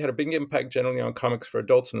story had a big impact generally on comics for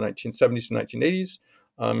adults in the 1970s and 1980s,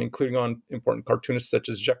 including on important cartoonists such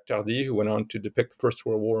as Jacques Tardy, who went on to depict the First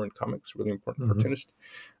World War in comics, really important cartoonist.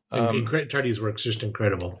 Tardy's work's just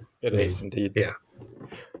incredible. It is indeed. Yeah.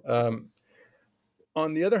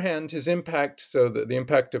 On the other hand, his impact, so the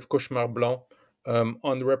impact of Cauchemar Blanc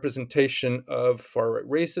on the representation of far-right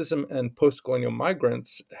racism and post-colonial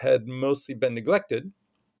migrants had mostly been neglected,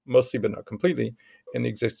 mostly but not completely in the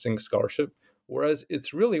existing scholarship, whereas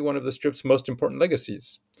it's really one of the strip's most important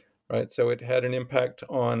legacies, right? So it had an impact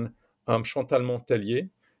on Chantal Montelier,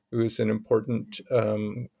 who is an important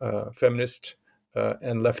feminist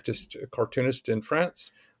and leftist cartoonist in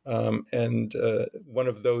France, and one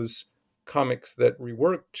of those comics that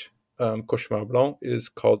reworked Cauchemar Blanc is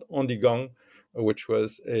called Endigang, which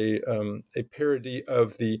was a parody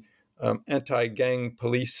of the anti-gang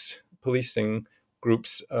policing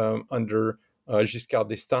groups under Giscard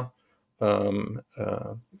d'Estaing,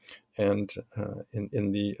 and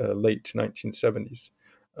in the late 1970s.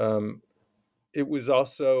 It was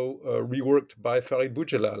also reworked by Farid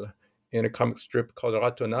Boujelal in a comic strip called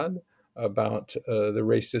Ratonnade about the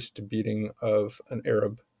racist beating of an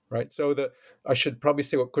Arab. Right. So I should probably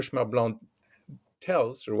say what Cauchemar Blanc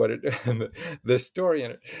tells, or what the story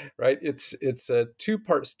in it. Right. It's a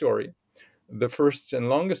two-part story. The first and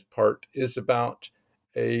longest part is about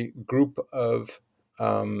a group of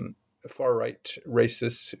far-right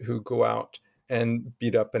racists who go out and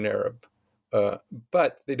beat up an Arab.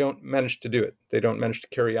 But they don't manage to do it. They don't manage to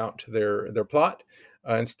carry out their plot.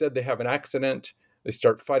 Instead, they have an accident. They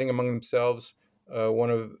start fighting among themselves. One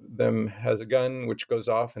of them has a gun, which goes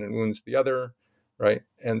off and it wounds the other, right?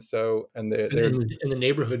 And the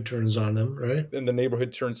neighborhood turns on them, right? And the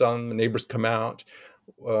neighborhood turns on. The neighbors come out.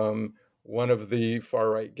 One of the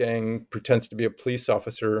far-right gang pretends to be a police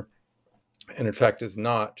officer, and in fact is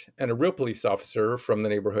not. And a real police officer from the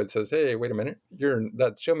neighborhood says, "Hey, wait a minute!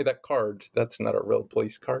 Show me that card. That's not a real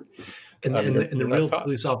police card." And the real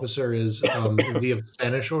police officer is of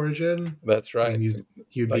Spanish origin. That's right. And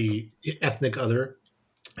he'd be ethnic other.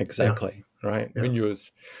 Exactly. Yeah. Right. Yeah.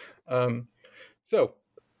 Munoz. So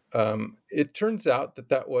it turns out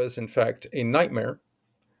that was in fact a nightmare,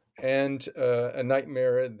 and a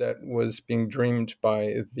nightmare that was being dreamed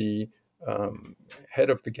by the head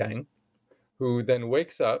of the gang, who then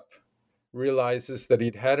wakes up, realizes that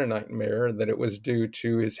he'd had a nightmare, that it was due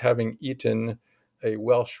to his having eaten a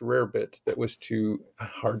Welsh rarebit that was too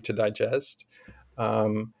hard to digest.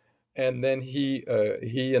 And then he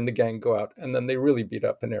and the gang go out, and then they really beat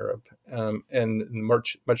up an Arab. And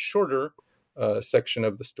much shorter section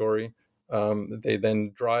of the story, they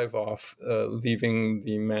then drive off, leaving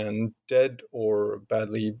the man dead or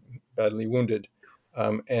badly wounded.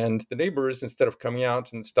 And the neighbors, instead of coming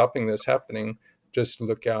out and stopping this happening, just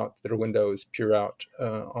look out their windows, peer out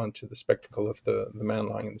onto the spectacle of the man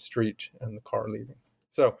lying in the street and the car leaving.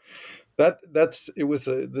 So it was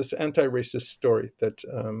this anti-racist story that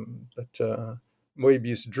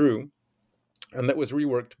Moebius drew, and that was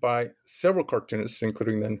reworked by several cartoonists,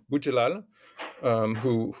 including then Boujelal,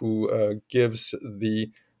 who gives the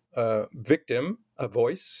victim a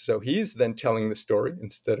voice. So he's then telling the story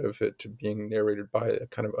instead of it being narrated by a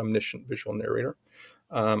kind of omniscient visual narrator.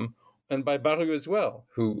 And by Barrou as well,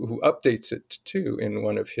 who updates it too in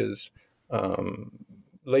one of his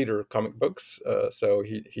later comic books. So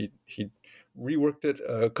he reworked it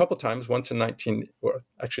a couple times, once in actually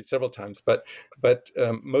several times, but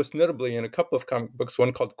most notably in a couple of comic books,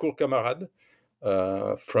 one called Cours Camarade,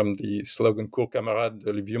 from the slogan Cours Camarade,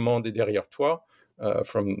 le vieux monde est derrière toi,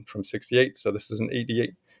 from 68. So this is in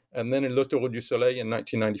 88. And then in L'Autoroute du Soleil in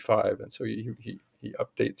 1995. And so he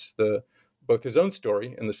updates both his own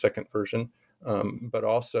story in the second version, but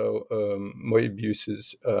also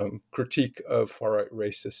Moebius's critique of far-right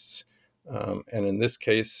racists. And in this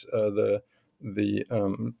case, the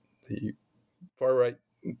far-right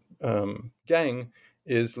gang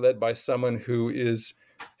is led by someone who is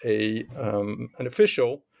an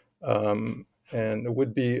official and a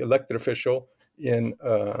would-be elected official in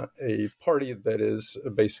a party that is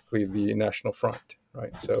basically the National Front,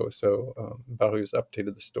 right? So Barrou's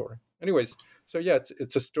updated the story. Anyways, so yeah,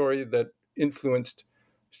 it's a story that influenced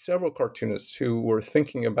several cartoonists who were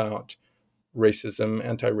thinking about racism,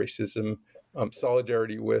 anti-racism,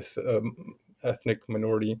 solidarity with ethnic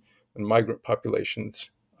minority and migrant populations.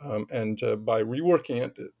 And by reworking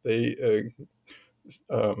it, they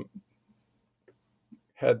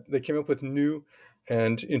came up with new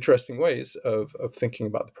and interesting ways of thinking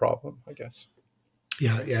about the problem, I guess.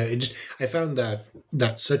 Yeah. I found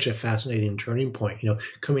that such a fascinating turning point.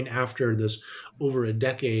 Coming after this over a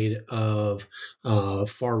decade of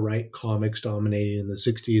far right comics dominating in the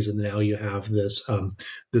 '60s, and now you have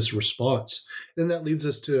this response. Then that leads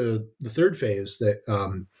us to the third phase that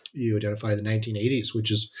you identify the 1980s,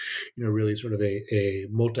 which is, really sort of a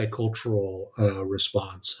multicultural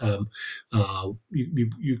response.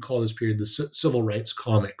 You call this period the civil rights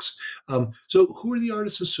comics. So who are the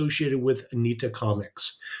artists associated with Anita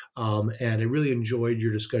Comics? And I really enjoyed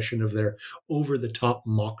your discussion of their over-the-top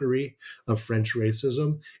mockery of French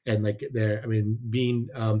racism, and being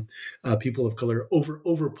people of color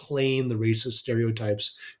overplaying the racist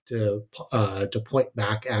stereotypes to point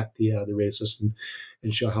back at the racist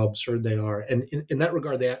and show how absurd they are. And in that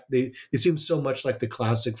regard, they seem so much like the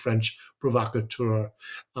classic French provocateur.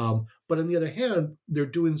 But on the other hand, they're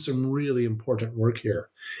doing some really important work here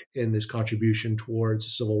in this contribution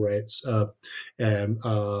towards civil rights and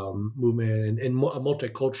movement and a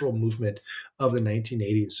multicultural movement of the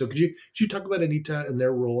 1980s. So could you talk about Anita and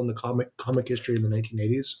their role in the comic history in the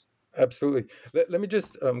 1980s? Absolutely. Let me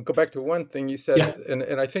just go back to one thing you said, Yeah.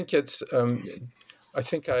 and I think it's. I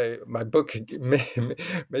think my book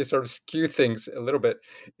may sort of skew things a little bit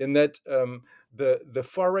in that the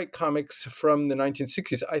far right comics from the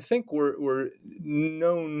 1960s, I think, were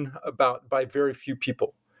known about by very few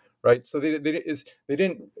people, right? So they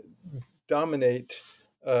didn't dominate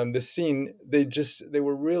the scene. They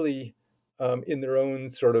were really in their own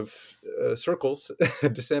sort of circles,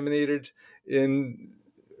 disseminated in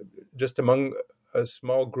just among a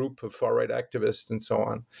small group of far right activists and so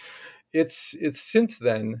on. It's since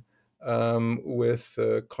then, with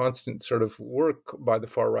constant sort of work by the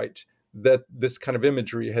far right, that this kind of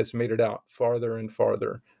imagery has made it out farther and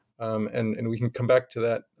farther, and we can come back to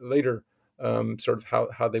that later. Sort of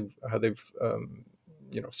how they've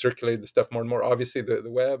circulated the stuff more and more. Obviously, the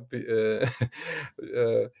web,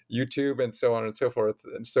 YouTube, and so on and so forth,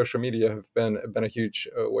 and social media have been a huge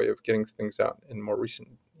way of getting things out in more recent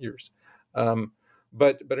years.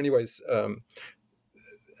 But anyways.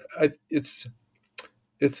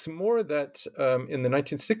 It's more that in the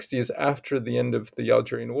 1960s, after the end of the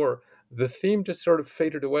Algerian War, the theme just sort of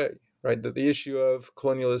faded away, right? That the issue of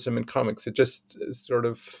colonialism in comics, it just sort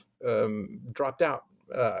of dropped out,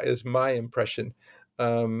 is my impression.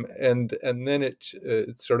 And then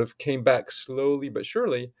it sort of came back slowly but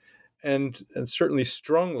surely, and certainly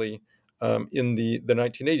strongly in the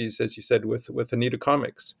 1980s, as you said, with Anita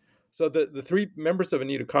Comics. So the three members of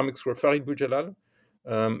Anita Comics were Farid Boujalal,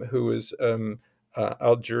 who is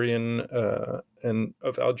Algerian and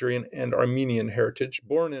of Algerian and Armenian heritage,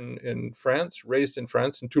 born in France, raised in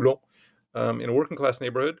France, in Toulon, in a working class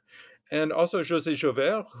neighborhood, and also José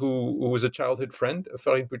Joubert, who was a childhood friend of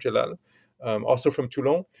Farid Boujalal, also from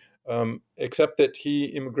Toulon, except that he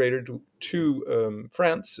immigrated to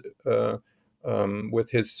France with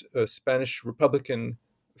his Spanish Republican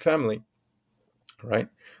family, right?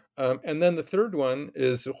 And then the third one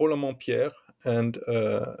is Roland Montpierre, and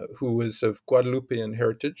who is of Guadeloupean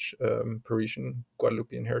heritage, Parisian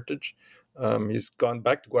Guadeloupean heritage. He's gone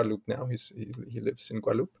back to Guadeloupe now. He lives in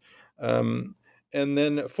Guadeloupe. And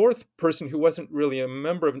then a fourth person who wasn't really a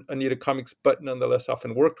member of Anita Comics, but nonetheless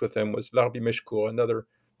often worked with him, was Larbi Meshkour, another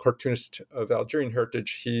cartoonist of Algerian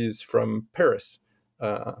heritage. He's from Paris.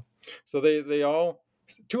 So they all,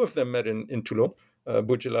 two of them met in Toulon,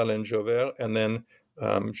 Boujalal and Joubert, and then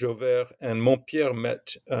Joubert and Montpierre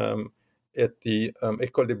met at the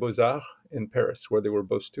École des Beaux-Arts in Paris, where they were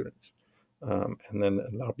both students. And then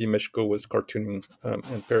Larbi Meshkour was cartooning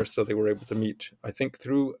in Paris, so they were able to meet, I think,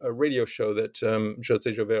 through a radio show that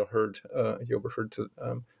José Joubert heard. He overheard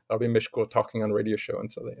Larbi Meshkour talking on a radio show, and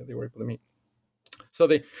so they were able to meet. So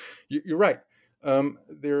you're right.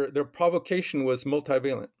 Their provocation was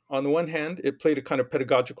multivalent. On the one hand, it played a kind of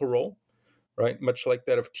pedagogical role, right? Much like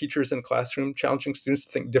that of teachers in a classroom, challenging students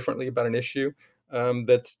to think differently about an issue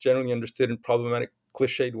that's generally understood in problematic,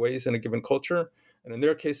 cliched ways in a given culture. And in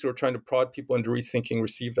their case, they were trying to prod people into rethinking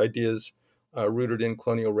received ideas rooted in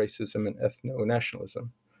colonial racism and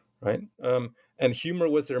ethno-nationalism, right? And humor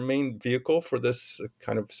was their main vehicle for this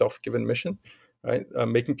kind of self-given mission, right?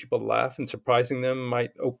 Making people laugh and surprising them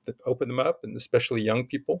might open them up, and especially young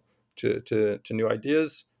people, to new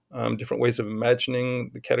ideas, different ways of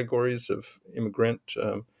imagining the categories of immigrant,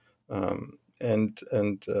 and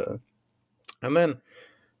then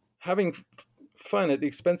having fun at the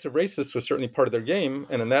expense of racists was certainly part of their game,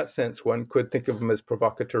 and in that sense, one could think of them as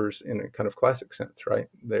provocateurs in a kind of classic sense, right?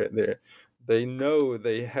 They know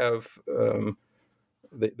they have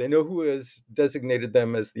they know who has designated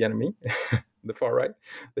them as the enemy, the far right.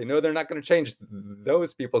 They know they're not going to change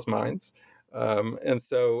those people's minds, and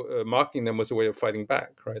so mocking them was a way of fighting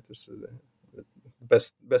back, right? This is the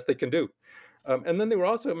best they can do. And then they were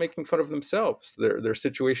also making fun of themselves, their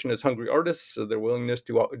situation as hungry artists, their willingness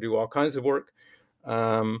to do all kinds of work,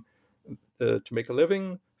 to make a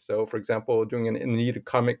living. So, for example, doing an Anita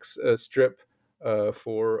Comics strip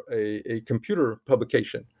for a computer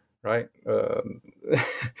publication, right?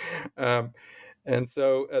 Um, and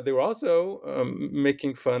so they were also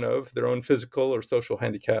making fun of their own physical or social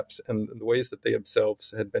handicaps and the ways that they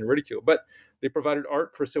themselves had been ridiculed. But they provided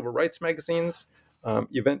art for civil rights magazines,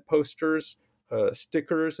 event posters,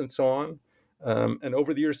 stickers, and so on. And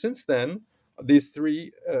over the years since then, these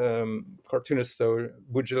three cartoonists, so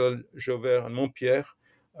Bougela, Jauvert, and Montpierre,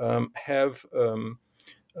 have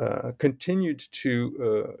continued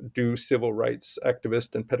to do civil rights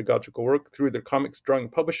activist and pedagogical work through their comics, drawing,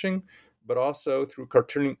 and publishing, but also through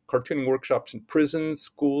cartooning workshops in prisons,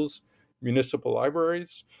 schools, municipal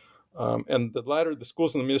libraries. And the latter, the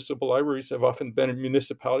schools and the municipal libraries, have often been in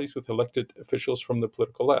municipalities with elected officials from the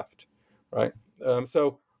political left, right?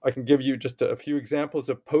 So I can give you just a few examples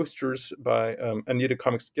of posters by Anita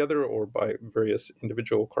Comics Together or by various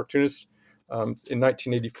individual cartoonists. In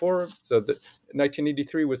 1984, so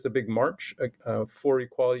 1983 was the big march for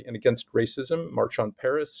equality and against racism, March on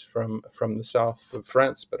Paris from the south of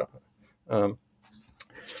France, but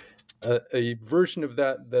a version of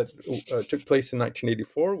that took place in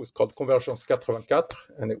 1984 was called Convergence 84,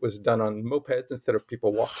 and it was done on mopeds instead of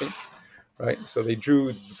people walking, right? So they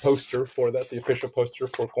drew the poster for that, the official poster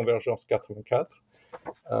for Convergence 84.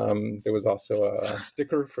 There was also a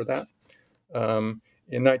sticker for that.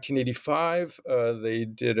 In 1985, they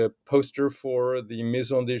did a poster for the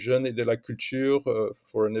Maison des Jeunes et de la Culture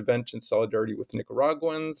for an event in solidarity with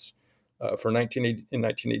Nicaraguans. In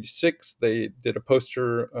 1986, they did a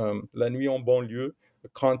poster, La Nuit en Banlieue, a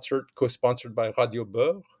concert co-sponsored by Radio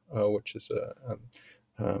Beurre, which is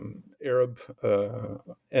an Arab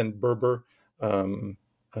and Berber,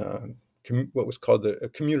 what was called a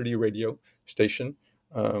community radio station.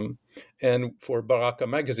 And for Baraka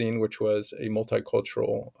magazine, which was a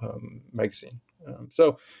multicultural magazine.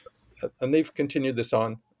 And they've continued this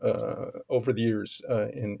on over the years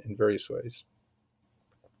in various ways.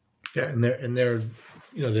 Yeah, and they're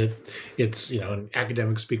it's in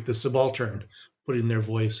academic speak, the subaltern putting their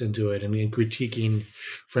voice into it and critiquing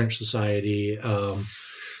French society and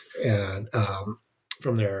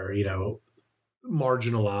from their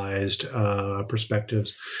marginalized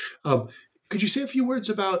perspectives. Could you say a few words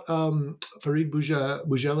about Farid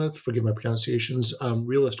Bougela, forgive my pronunciations,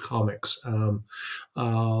 Realist Comics? Who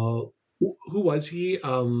was he,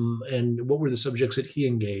 and what were the subjects that he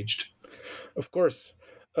engaged? Of course.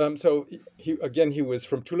 So he was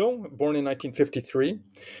from Toulon, born in 1953.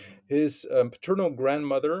 His paternal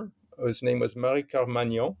grandmother, whose name was Marie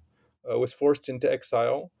Carmagnon, was forced into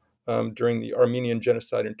exile during the Armenian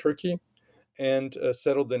genocide in Turkey and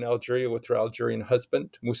settled in Algeria with her Algerian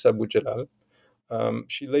husband, Moussa Boujelal.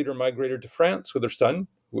 She later migrated to France with her son,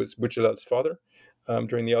 who was Boujelal's father,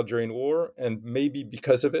 during the Algerian War, and maybe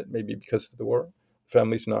because of the war. The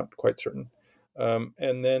family's not quite certain.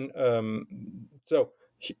 And then,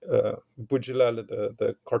 Boujelal,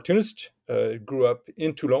 the cartoonist, grew up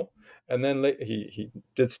in Toulon, and then he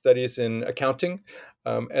did studies in accounting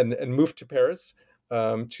and moved to Paris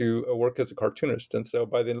to work as a cartoonist. And so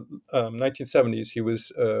by the 1970s, he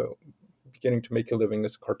was beginning to make a living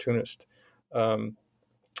as a cartoonist.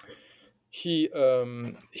 He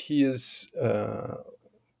is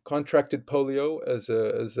contracted polio as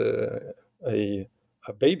a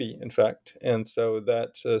baby, in fact, and so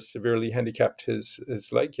that severely handicapped his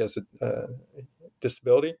leg. He has a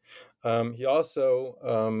disability. He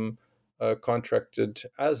also contracted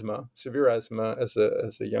asthma, severe asthma, as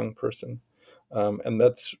a young person, and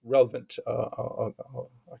that's relevant. I'll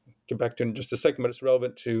get back to it in just a second, but it's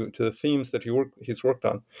relevant to the themes that he's worked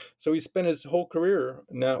on. So he spent his whole career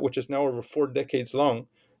now, which is now over 4 decades long,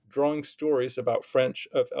 drawing stories about French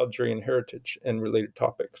of Algerian heritage and related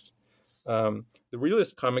topics. The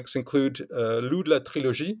realist comics include L'Oud la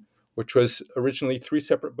Trilogie, which was originally 3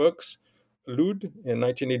 separate books. L'Oud in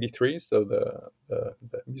 1983, so the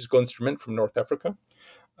musical instrument from North Africa.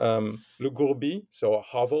 Le Gourbi, so a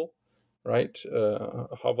hovel, right?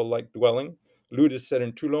 A hovel-like dwelling. L'Oud is set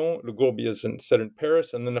in Toulon. Le Gourbi is set in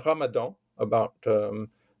Paris. And then Ramadan, about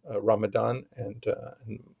Ramadan and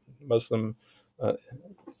Muslims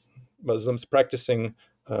practicing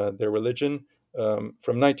their religion,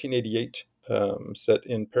 from 1988, set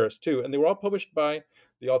in Paris too. And they were all published by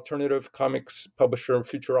the alternative comics publisher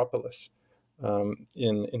Futuropolis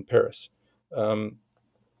in Paris. And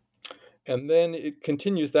then it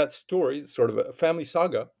continues, that story, sort of a family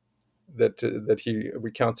saga that he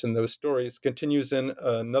recounts in those stories, continues in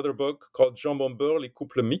another book called Jambon Beurre, les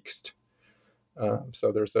couples mixtes.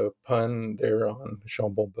 So there's a pun there on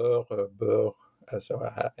jambon beurre, beurre so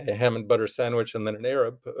a ham and butter sandwich, and then an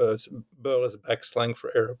Arab. Beurre is back slang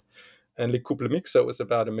for Arab. And Les Couples Mixtes, so it was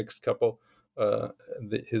about a mixed couple.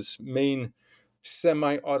 His main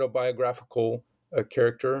semi-autobiographical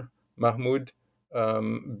character, Mahmoud,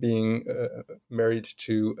 being married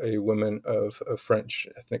to a woman of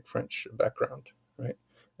ethnic French background, right?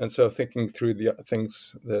 And so thinking through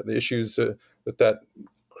the issues that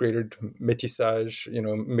created métissage,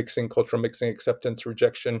 cultural mixing, acceptance,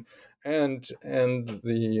 rejection, and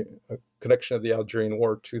the connection of the Algerian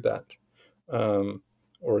War to that,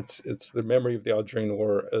 or it's the memory of the Algerian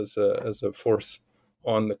War as a force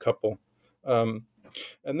on the couple, and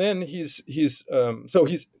then he's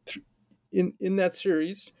in that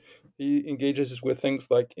series. He engages with things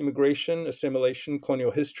like immigration, assimilation,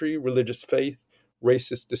 colonial history, religious faith,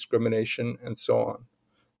 racist discrimination, and so on.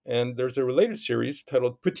 And there's a related series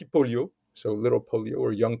titled Petit Polio, so little polio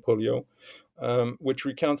or young polio, which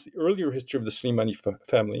recounts the earlier history of the Slimani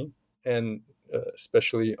family, and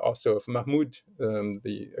especially also of Mahmoud,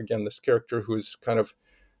 this character who is kind of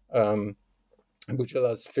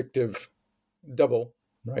Boujela's fictive double,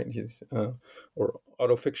 right? He's or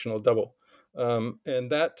auto-fictional double.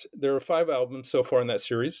 And that there are 5 albums so far in that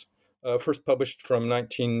series, first published from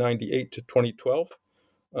 1998 to 2012.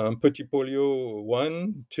 Petit Polio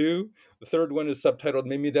 1, 2. The third one is subtitled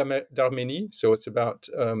Mimi d'Arménie, so it's about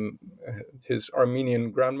his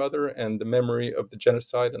Armenian grandmother and the memory of the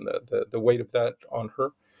genocide and the weight of that on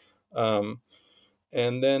her.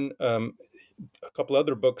 And then a couple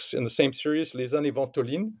other books in the same series, Les Années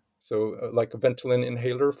Ventolines, so like a Ventolin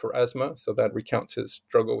inhaler for asthma, so that recounts his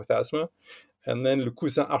struggle with asthma. And then Le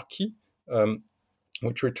Cousin Arki,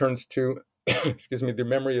 which returns to, the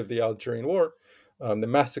memory of the Algerian War, the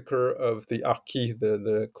massacre of the Arki,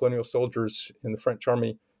 the colonial soldiers in the French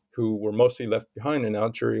army who were mostly left behind in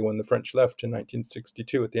Algeria when the French left in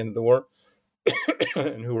 1962 at the end of the war,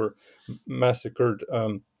 and who were massacred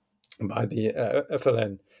by the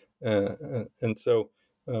FLN. And so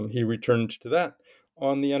he returned to that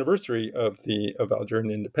on the anniversary of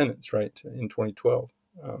Algerian independence, right, in 2012.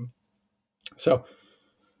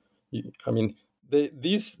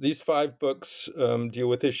 These 5 books deal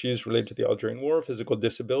with issues related to the Algerian War, physical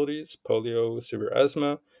disabilities, polio, severe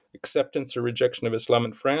asthma, acceptance or rejection of Islam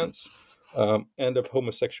in France, and of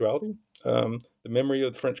homosexuality, the memory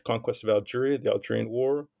of the French conquest of Algeria, the Algerian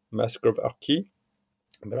War, massacre of Arki,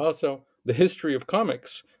 but also the history of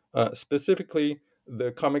comics, specifically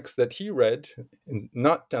the comics that he read,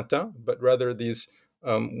 not Tintin, but rather these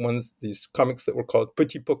comics that were called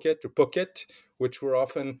Petit Pocket or Pocket, which were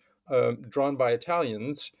often drawn by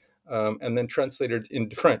Italians and then translated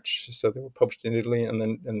into French. So they were published in Italy and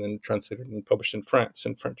then translated and published in France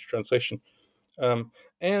in French translation.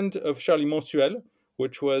 And of Charlie Monsuel,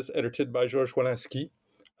 which was edited by Georges Wolinski,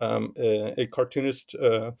 a cartoonist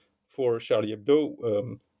for Charlie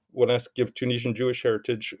Hebdo. Wolinski of Tunisian Jewish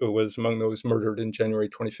heritage was among those murdered in January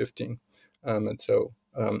 2015. And so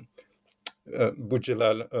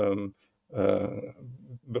Boujela,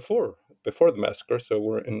 before the massacre, so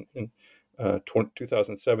we're in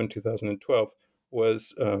 2007, 2012,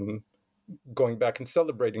 was going back and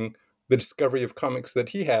celebrating the discovery of comics that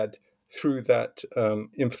he had through that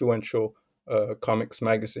influential comics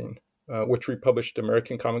magazine, which republished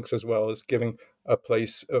American comics as well as giving a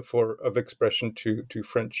place of expression to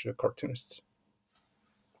French cartoonists.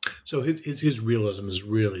 So his realism is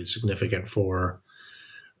really significant for,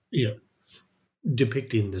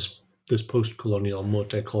 depicting this post-colonial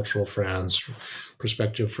multicultural France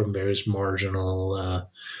perspective from various marginal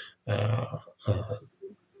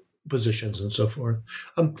positions and so forth.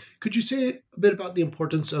 Could you say a bit about the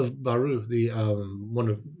importance of Barou, the one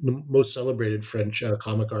of the most celebrated French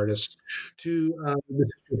comic artists, to the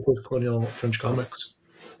history of post-colonial French comics?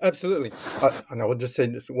 Absolutely, and I will just say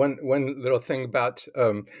just one little thing about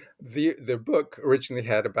the book. Originally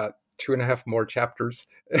had about 2.5 more chapters.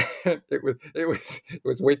 It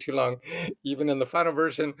was way too long, even in the final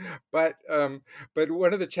version. But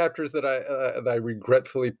one of the chapters that I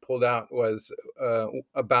regretfully pulled out was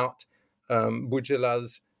about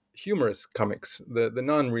Boujela's humorous comics, the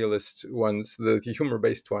non-realist ones, the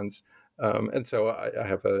humor-based ones. And so I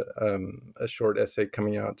have a short essay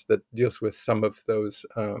coming out that deals with some of those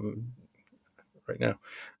right now.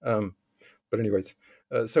 But anyways,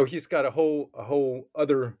 so he's got a whole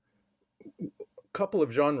other couple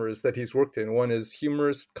of genres that he's worked in. One is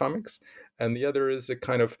humorous comics, and the other is a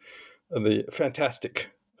kind of the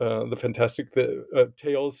fantastic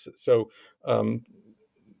tales. So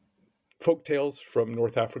folk tales from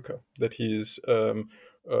North Africa that he's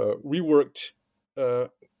reworked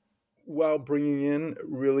while bringing in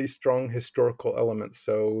really strong historical elements,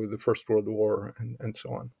 so the First World War and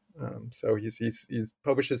so on. So he's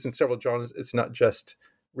publishes in several genres. It's not just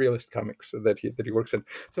realist comics that he works in.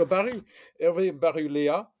 So Hervé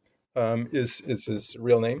Barrulea is his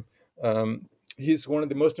real name. He's one of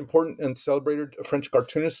the most important and celebrated French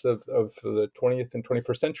cartoonists of the 20th and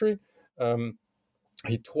 21st century.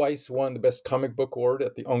 He twice won the Best Comic Book Award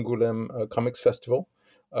at the Angoulême Comics Festival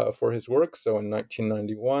for his work, so in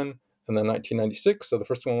 1991 and then 1996. So the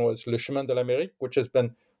first one was Le Chemin de l'Amérique, which has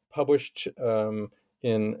been published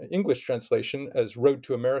in English translation as Road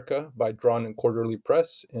to America by Drawn and Quarterly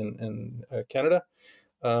Press in Canada.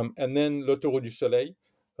 And then L'Autoroute du Soleil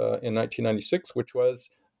in 1996, which was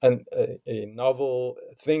a novel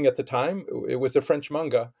thing at the time. It was a French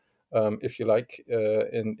manga, if you like,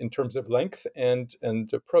 in terms of length and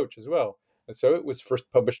approach as well. And so it was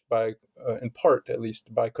first published by, in part at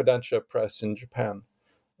least, by Kodansha Press in Japan.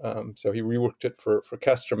 So he reworked it for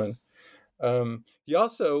Casterman. He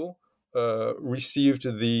also received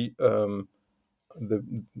the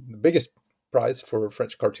biggest prize for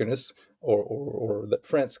French cartoonists, or that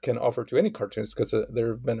France can offer to any cartoonist, because there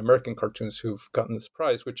have been American cartoonists who've gotten this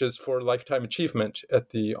prize, which is for lifetime achievement at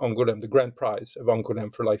the Angoulême, the grand prize of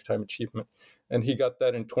Angoulême for lifetime achievement. And he got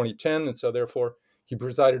that in 2010, and so therefore he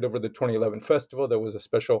presided over the 2011 festival. There was a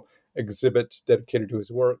special exhibit dedicated to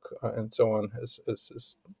his work, and so on, as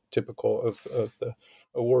typical of the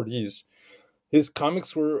awardees. His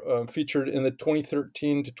comics were featured in the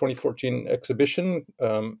 2013 to 2014 exhibition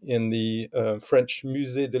in the French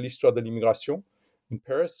Musée de l'Histoire de l'Immigration in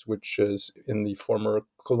Paris, which is in the former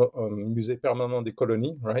Musée Permanent des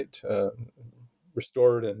Colonies, right?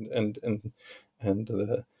 Restored and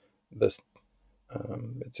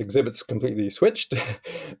its exhibits completely switched.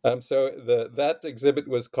 So that exhibit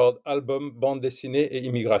was called Album Bande Dessinée et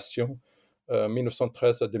Immigration,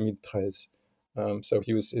 1913 à 2013. So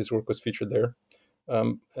his work was featured there.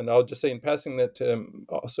 And I'll just say in passing that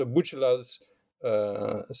also Bouchelaz,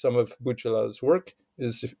 some of Bouchelaz's work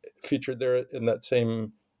is featured there in that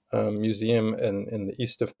same museum in the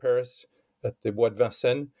east of Paris at the Bois de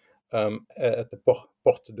Vincennes, at the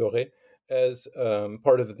Porte Dorée, as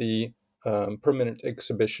part of the permanent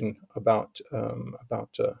exhibition about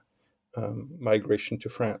migration to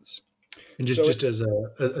France. And just as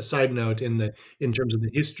a side note, in terms of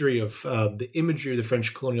the history of the imagery of the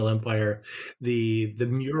French colonial empire, the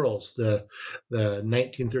murals, the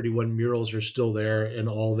 1931 murals are still there in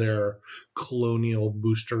all their colonial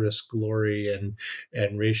boosterist glory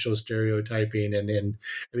and racial stereotyping, and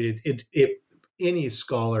I mean it any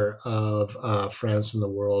scholar of France and the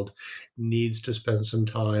world needs to spend some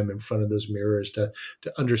time in front of those mirrors to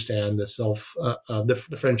understand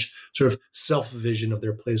the French sort of self vision of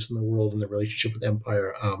their place in the world and their relationship with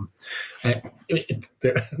empire.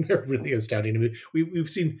 They're really astounding. I mean, we've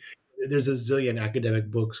seen. There's a zillion academic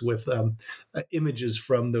books with images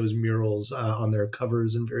from those murals on their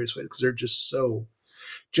covers in various ways, because they're just so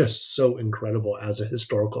incredible as a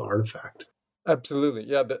historical artifact. Absolutely,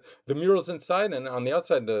 yeah. The murals inside and on the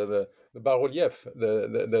outside, the bas-relief,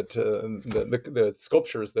 the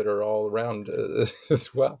sculptures that are all around as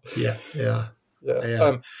well. Yeah.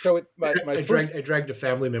 So I dragged a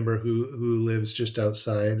family member who lives just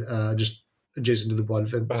outside, just adjacent to the Bois de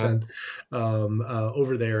Vincennes,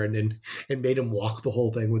 over there, and made him walk the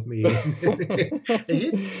whole thing with me. And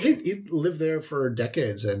he lived there for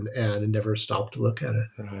decades and never stopped to look at it.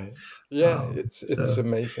 Right. Yeah, it's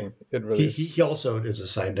amazing. It really is. He also, as a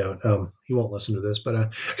side note, he won't listen to this,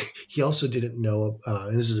 but he also didn't know,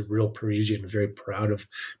 and this is a real Parisian, very proud of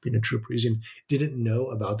being a true Parisian, didn't know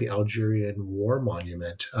about the Algerian War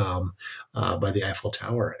Monument by the Eiffel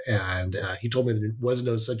Tower. And he told me that there was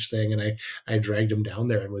no such thing, and I dragged him down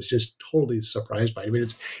there and was just totally surprised by it. I mean,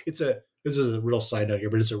 this is a real side note here,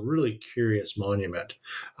 but it's a really curious monument,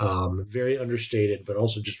 very understated, but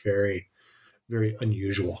also just very, very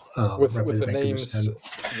unusual. With the names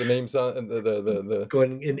on the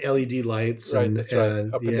going in LED lights, right? That's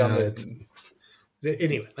right. Up and down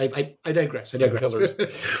anyway, I digress.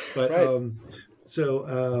 But right.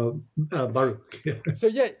 Baruch. So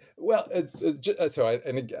yeah, well, and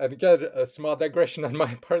again, a small digression on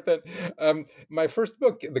my part. Then, my first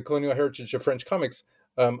book, The Colonial Heritage of French Comics,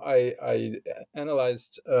 I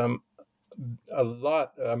analyzed a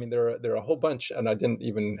lot. I mean, there are a whole bunch, and I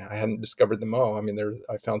hadn't discovered them all. I mean,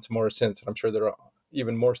 I found some more since, and I'm sure there are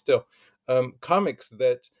even more still. Comics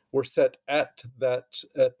that were set at that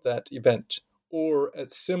event, or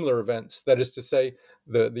at similar events. That is to say,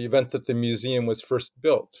 the event that the museum was first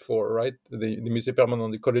built for, right? The Musée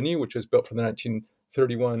Permanent des Colonies, which was built for the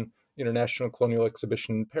 1931 International Colonial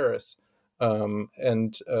Exhibition in Paris.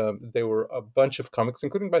 There were a bunch of comics,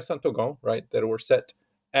 including by Saint-Augan, right, that were set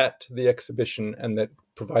at the exhibition and that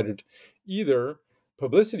provided either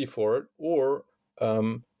publicity for it or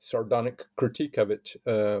sardonic critique of it,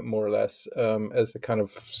 more or less, as a kind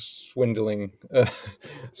of swindling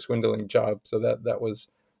job. So that was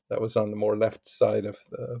on the more left side of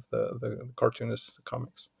the cartoonist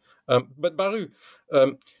comics. But Baru,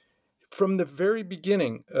 from the very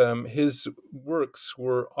beginning, his works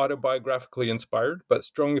were autobiographically inspired, but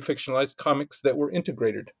strongly fictionalized comics that were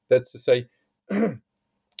integrated. That's to say,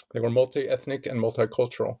 they were multi-ethnic and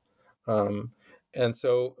multicultural. And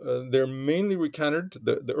so they're mainly recounted,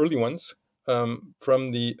 the early ones,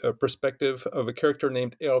 from the perspective of a character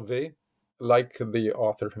named Hervé, like the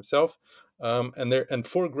author himself, and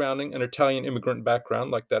foregrounding an Italian immigrant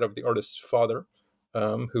background, like that of the artist's father,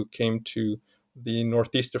 who came to the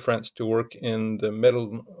northeast of France to work in the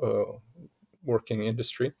metal working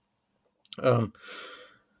industry. And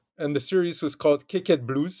the series was called Kékette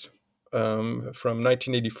Blues, from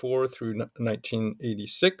 1984 through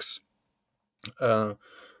 1986.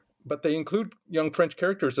 But they include young French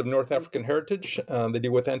characters of North African heritage. They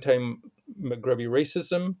deal with anti-Maghrebi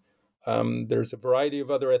racism. There's a variety of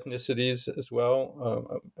other ethnicities as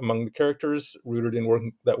well among the characters, rooted in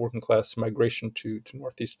working class migration to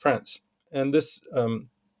Northeast France. And this,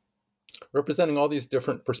 representing all these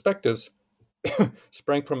different perspectives,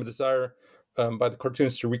 sprang from a desire by the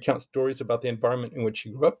cartoonist to recount stories about the environment in which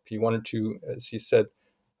he grew up. He wanted to, as he said,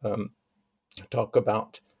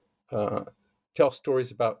 tell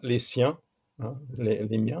stories about les siens,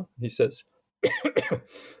 les miens, he says,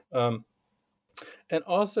 and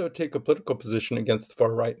also take a political position against the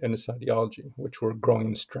far right and its ideology, which were growing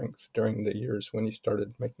in strength during the years when he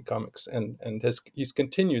started making comics. And he's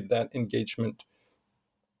continued that engagement,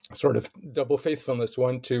 sort of double faithfulness,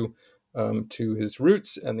 one to his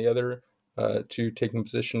roots and the other to taking a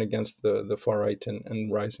position against the far right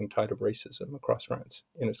and rising tide of racism across France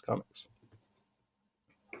in his comics.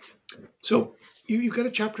 So you've got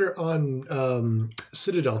a chapter on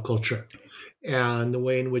Citadel culture and the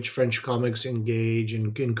way in which French comics engage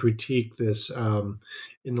and critique this in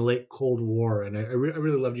the late Cold War. And I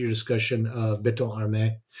really loved your discussion of Béton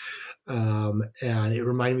Armé. And it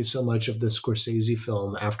reminded me so much of the Scorsese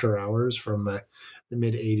film After Hours from the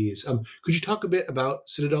mid-'80s. Could you talk a bit about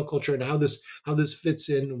Citadel culture and how this fits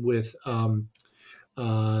in with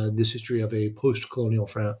this history of a post-colonial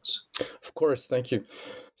France? Of course, thank you.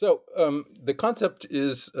 So the concept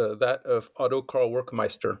is that of Otto Karl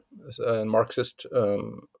Werckmeister, a Marxist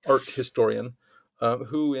art historian,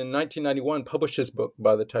 who in 1991 published his book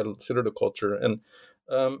by the title Citadel Culture. And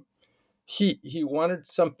he wanted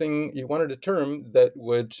a term that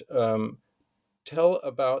would tell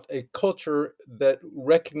about a culture that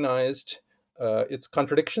recognized its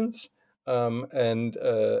contradictions and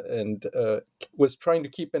was trying to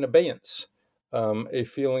keep in abeyance a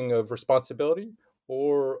feeling of responsibility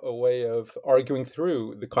or a way of arguing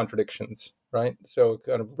through the contradictions, right? So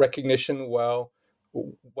kind of recognition while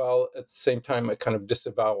at the same time a kind of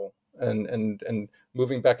disavowal and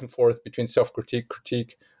moving back and forth between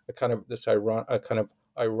critique, a kind of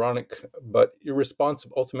ironic but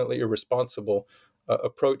ultimately irresponsible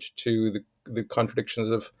approach to the contradictions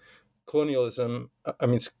of colonialism,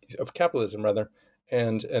 of capitalism rather,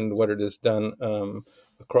 and what it has done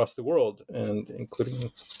across the world, and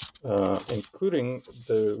including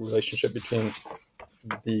the relationship between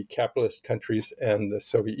the capitalist countries and the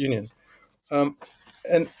Soviet Union.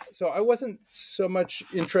 And so I wasn't so much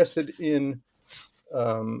interested in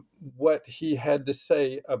what he had to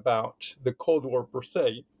say about the Cold War per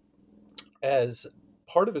se as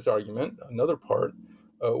part of his argument, another part,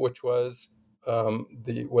 which was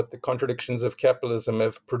what the contradictions of capitalism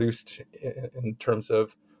have produced in terms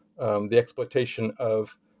of the exploitation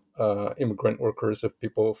of immigrant workers, of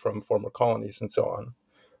people from former colonies, and so on.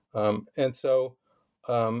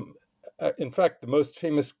 In fact, the most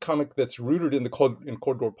famous comic that's rooted in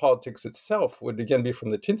Cold War politics itself would again be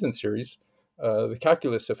from the Tintin series, the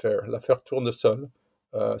Calculus Affair, L'Affaire Tournesol,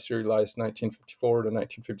 serialized 1954 to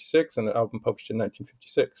 1956, and an album published in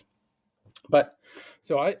 1956. But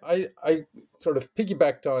so I sort of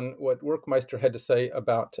piggybacked on what Werckmeister had to say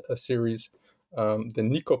about a series, the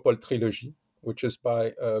Nikopol trilogy, which is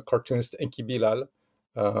by cartoonist Enki Bilal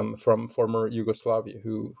from former Yugoslavia,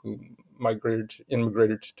 who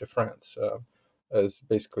immigrated to France as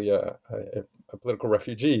basically a political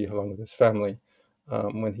refugee along with his family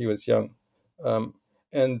when he was young.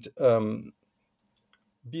 And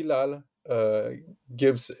Bilal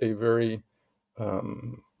gives a very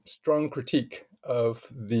strong critique of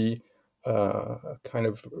the kind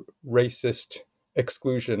of racist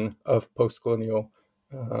exclusion of post-colonial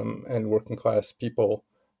and working class people,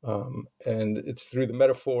 and it's through the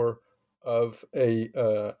metaphor of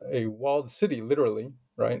a walled city, literally,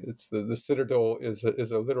 right? It's the citadel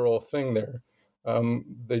is a literal thing there. The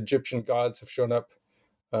Egyptian gods have shown up,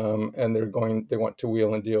 and they want to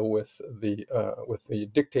wheel and deal with the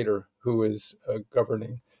dictator who is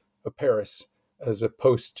governing Paris as a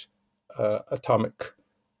post atomic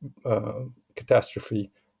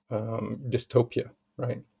catastrophe dystopia,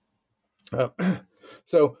 right?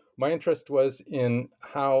 So my interest was in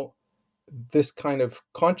how this kind of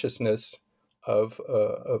consciousness of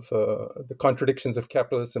the contradictions of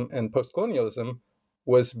capitalism and post-colonialism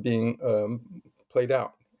was being played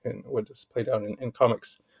out, and what was played out in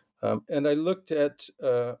comics. And I looked at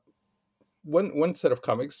one set of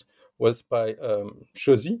comics was by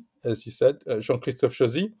Chauzy, as you said, Jean-Christophe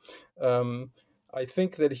Chauzy. I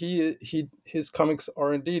think that his comics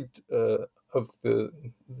are indeed of the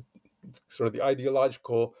sort of the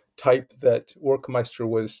ideological type that Werckmeister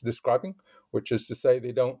was describing, which is to say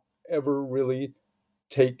they don't ever really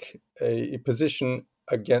take a position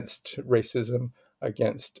against racism,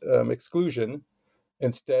 against exclusion.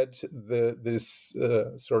 Instead, this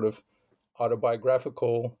sort of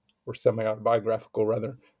autobiographical or semi-autobiographical,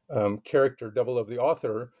 rather, character, double of the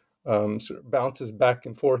author, sort of bounces back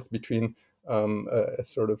and forth between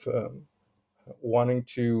sort of wanting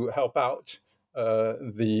to help out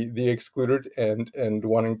the excluded and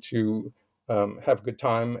wanting to have a good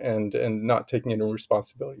time and not taking any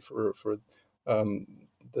responsibility for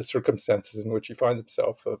the circumstances in which he finds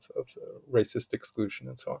himself of racist exclusion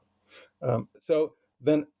and so on. So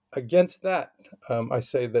then against that, I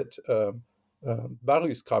say that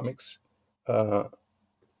Baru's comics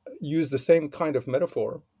use the same kind of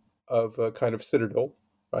metaphor of a kind of citadel,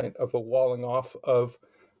 right, of a walling off of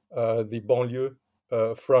the banlieue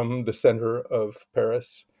from the center of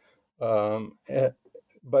Paris,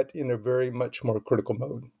 but in a very much more critical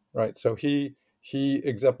mode, right? So he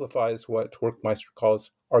exemplifies what Werckmeister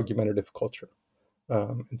calls argumentative culture,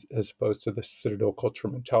 as opposed to the citadel culture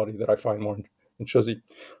mentality that I find more in Chauzy.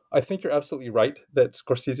 I think you're absolutely right that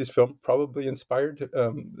Scorsese's film probably inspired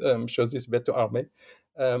Chauzy's Beto Arme.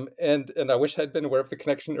 And I wish I'd been aware of the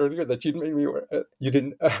connection earlier that you'd made me aware. You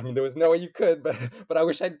didn't. I mean, there was no way you could, but I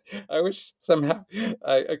wish somehow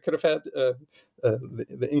I could have had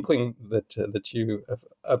the inkling that you have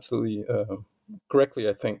absolutely correctly,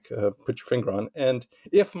 I think, put your finger on. And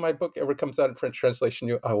if my book ever comes out in French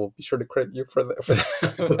translation, I will be sure to credit you for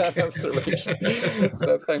that observation.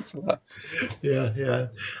 So thanks a lot. Yeah.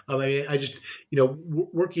 I mean, I just,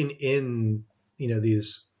 working in,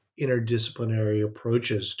 these interdisciplinary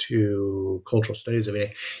approaches to cultural studies. I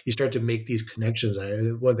mean, you start to make these connections. One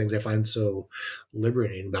of the things I find so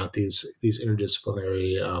liberating about these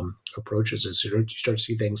interdisciplinary approaches is you start to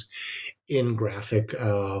see things in graphic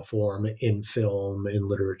form, in film, in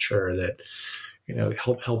literature that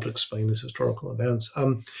help explain these historical events.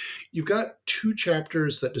 You've got 2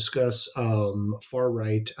 chapters that discuss far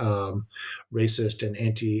right, racist, and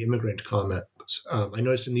anti-immigrant comics. I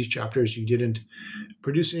noticed in these chapters you didn't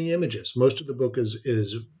produce any images. Most of the book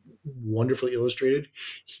is wonderfully illustrated.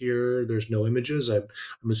 Here, there's no images. I'm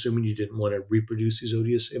assuming you didn't want to reproduce these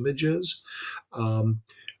odious images.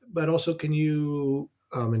 But also, can you?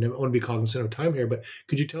 And I want to be cognizant of time here, but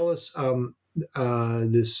could you tell us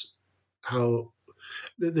how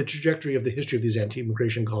the trajectory of the history of these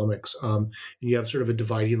anti-immigration comics? And you have sort of a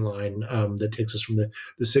dividing line that takes us from the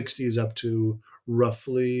 60s up to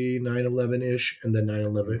roughly 9/11-ish, and then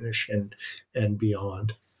 9/11-ish and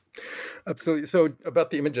beyond. Absolutely. So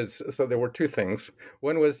about the images, so there were 2 things.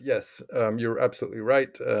 One was, yes, you're absolutely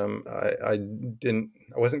right. I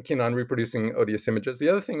wasn't keen on reproducing odious images. The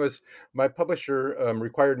other thing was my publisher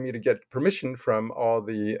required me to get permission from all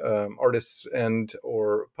the artists and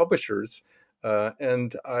or publishers.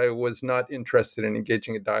 And I was not interested in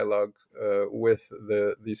engaging a dialogue with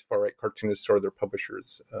these far-right cartoonists or their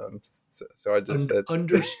publishers. So I just said...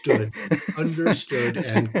 Understood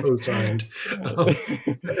and co-signed.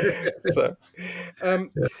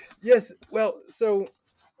 Yes, well, so...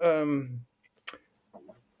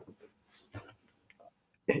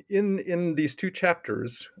 In these 2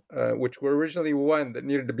 chapters, which were originally one that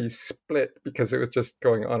needed to be split because it was just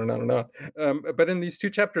going on and on and on. But in these 2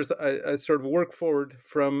 chapters, I sort of work forward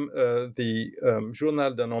from the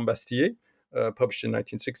Journal d'un homme bastillé, published in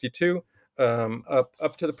 1962,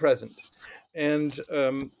 up to the present. And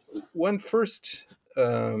one first...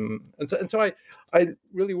 and so I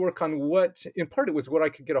really work on what, in part, it was what I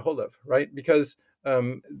could get a hold of, right? Because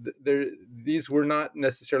these were not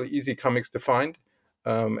necessarily easy comics to find.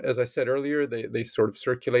 As I said earlier, they sort of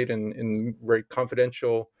circulate in very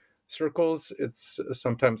confidential circles. It's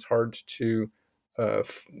sometimes hard to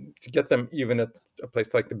get them even at a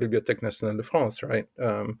place like the Bibliothèque Nationale de France, right?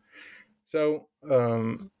 So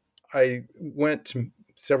I went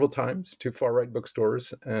several times to far right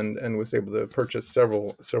bookstores and was able to purchase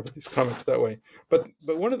several of these comics that way. But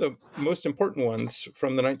one of the most important ones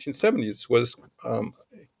from the 1970s was a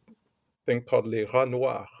thing called Les Rats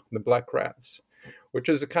Noirs, the Black Rats, which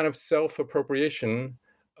is a kind of self-appropriation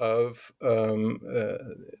of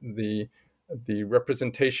the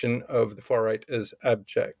representation of the far right as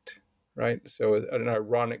abject, right? So an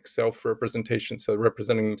ironic self-representation, so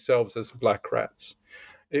representing themselves as black rats.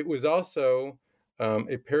 It was also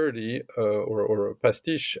a parody or a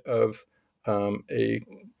pastiche of a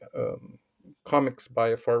comics by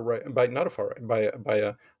a far right, by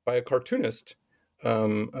a cartoonist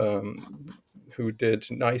who did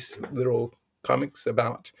nice little comics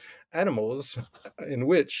about animals in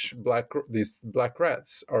which these black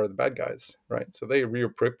rats are the bad guys, right? So they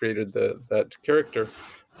reappropriated that character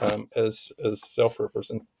as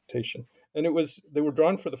self-representation, and they were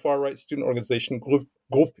drawn for the far right student organization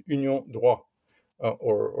Groupe Union Droit,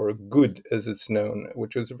 or Good as it's known,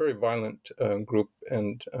 which was a very violent group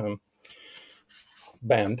and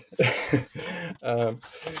band.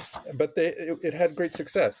 But it had great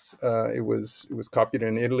success. It was copied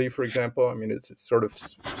in Italy, for example. I mean, it's sort of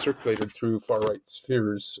circulated through far right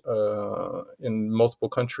spheres in multiple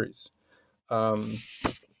countries.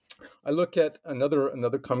 I look at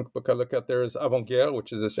another comic book I look at there is Avant-Guerre,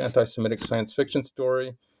 which is this anti-Semitic science fiction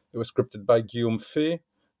story. It was scripted by Guillaume Fay,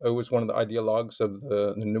 who was one of the ideologues of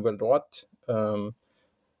the Nouvelle Droite.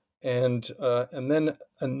 And then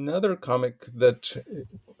another comic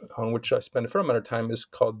on which I spent a fair amount of time is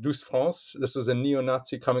called Douce France. This was a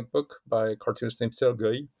neo-Nazi comic book by a cartoonist named Serge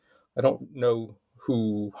Guy. I don't know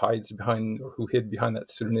who hid behind that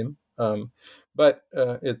pseudonym. But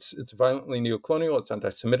it's violently neocolonial, it's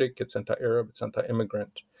anti-Semitic, it's anti-Arab, it's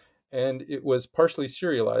anti-immigrant. And it was partially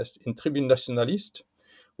serialized in Tribune Nationaliste,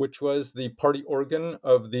 which was the party organ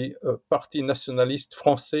of the Parti Nationaliste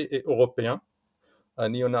Français et Européen, a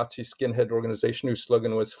neo-Nazi skinhead organization whose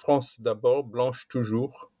slogan was France d'abord, blanche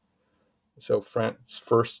toujours. So France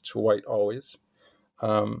first, white always.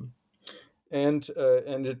 And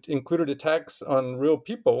it included attacks on real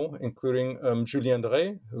people, including Julien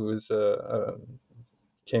Drey, who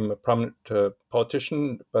became a prominent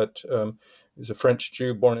politician, but is a French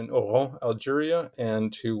Jew born in Oran, Algeria,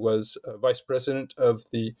 and who was vice president of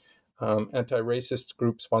the anti-racist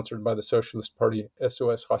group sponsored by the Socialist Party,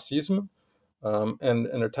 SOS Racisme,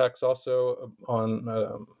 and attacks also on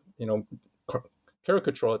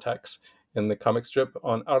caricatural attacks in the comic strip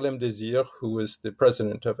on Harlem Désir, who was the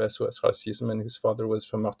president of SOS Racisme and whose father was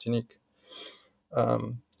from Martinique.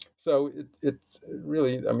 So it's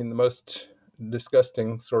really, I mean, the most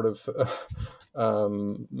disgusting sort of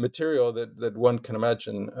material that one can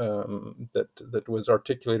imagine that was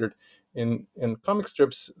articulated in comic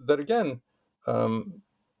strips that, again,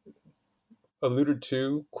 alluded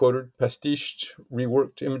to, quoted, pastiched,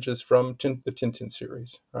 reworked images from the Tintin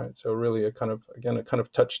series, right? So really a kind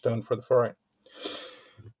of touchstone for the far right.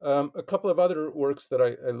 A couple of other works that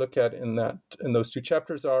I look at in those two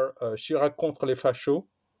chapters are Chirac contre les fachos,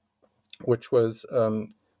 which was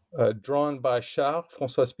drawn by Char,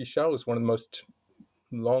 François Pichard, who was one of the most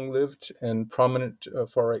long-lived and prominent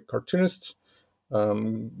far-right cartoonists.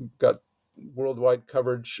 Got worldwide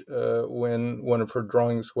coverage when one of her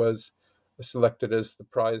drawings was selected as the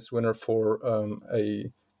prize winner for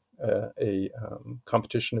a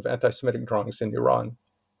competition of anti-Semitic drawings in Iran.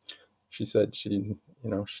 She said she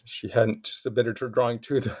hadn't submitted her drawing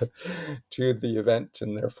to the event,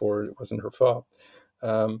 and therefore it wasn't her fault.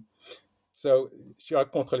 So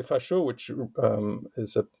Chirac contre les fachos, which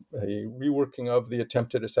is a reworking of the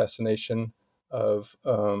attempted assassination of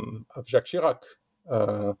Jacques Chirac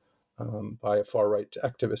by a far-right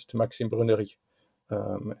activist, Maxime Brunery.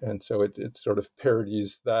 And so it sort of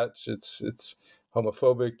parodies that. It's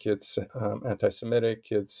homophobic, it's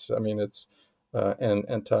anti-Semitic, it's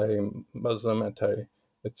anti-Muslim,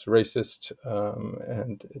 it's racist,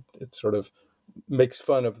 and it sort of makes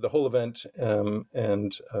fun of the whole event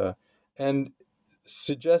and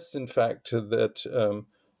suggests, in fact, that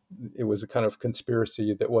it was a kind of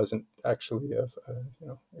conspiracy that wasn't actually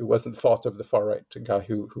it wasn't the fault of the far right guy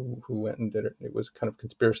who went and did it. It was a kind of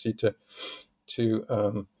conspiracy to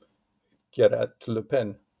get at Le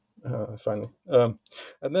Pen, finally. And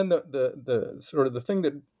then the sort of the thing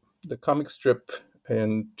that the comic strip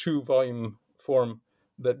in 2-volume form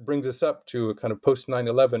that brings us up to a kind of post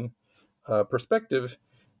 9/11 perspective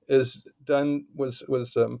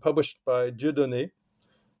was published by Dieudonné.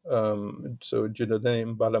 So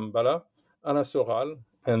Dieudonné, Mbala, Anna Soral,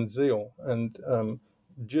 and Zéon. And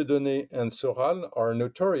Dieudonné and Soral are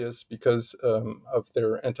notorious because of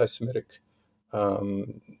their anti-Semitic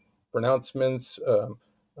pronouncements.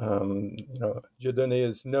 Dieudonné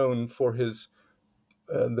is known for his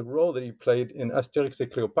the role that he played in Astérix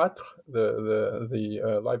et Cléopâtre,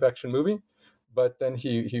 the live-action movie, but then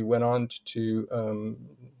he went on to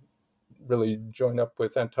really join up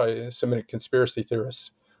with anti-Semitic conspiracy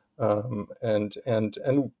theorists, and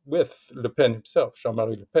with Le Pen himself,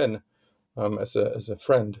 Jean-Marie Le Pen, as a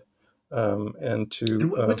friend, and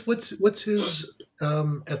to And what's his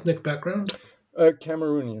ethnic background?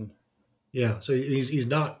 Cameroonian. Yeah, so he's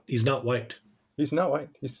not white. He's not white.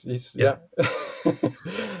 He's yeah.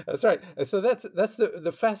 That's right. And so that's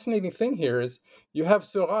the fascinating thing here is you have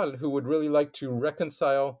Soral, who would really like to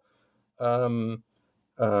reconcile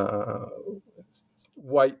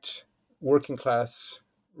white working class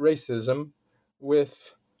racism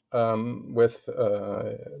with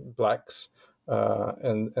blacks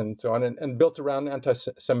and so on, and built around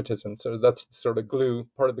anti-Semitism. So that's sort of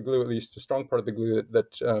part of the glue, at least a strong part of the glue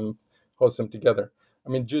that holds them together. I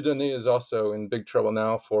mean, Dieudonné is also in big trouble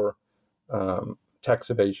now for tax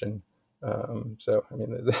evasion. So, I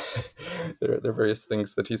mean, there are various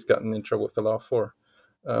things that he's gotten in trouble with the law for.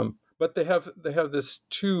 But they have this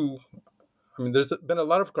too. I mean, there's been a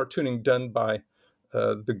lot of cartooning done by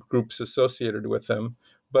the groups associated with them.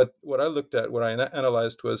 But what I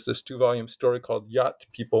analyzed was this 2-volume story called Yacht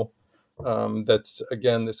People. That's,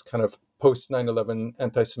 again, this kind of post 9/11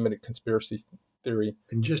 anti-Semitic conspiracy theory.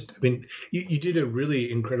 And just, I mean, you did a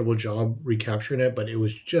really incredible job recapturing it, but it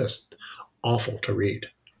was just awful to read.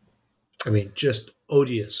 I mean, just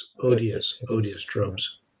odious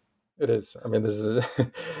tropes. It is. I mean,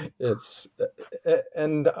 it's,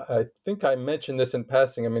 and I think I mentioned this in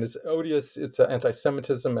passing. I mean, it's odious. It's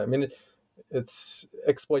anti-Semitism. I mean, it's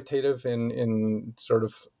exploitative in sort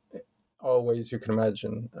of all ways you can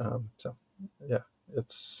imagine. So, yeah,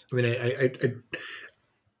 it's. I mean,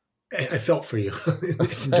 I felt for you in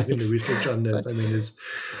doing the research on this. I mean,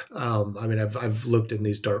 I've looked in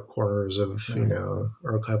these dark corners of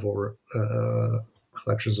archival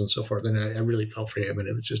collections and so forth, and I really felt for you. I mean,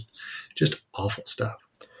 it was just awful stuff.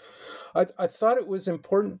 I thought it was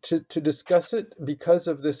important to discuss it because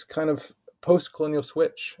of this kind of post-colonial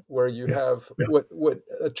switch where you have what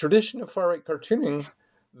a tradition of far-right cartooning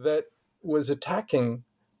that was attacking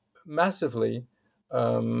massively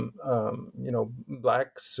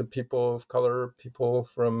blacks, people of color, people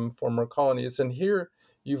from former colonies. And here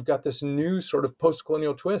you've got this new sort of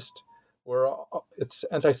post-colonial twist where it's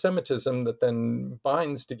anti-Semitism that then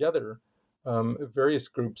binds together various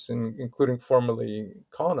groups, including formerly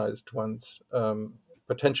colonized ones,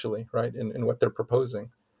 potentially, right, in what they're proposing.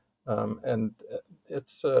 And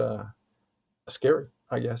it's scary,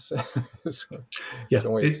 I guess. It's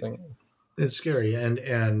one way of saying it. It's scary. And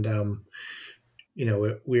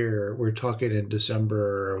we're talking in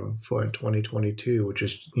December of 2022, which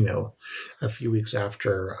is, a few weeks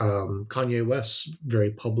after Kanye West's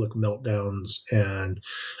very public meltdowns and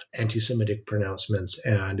anti-Semitic pronouncements.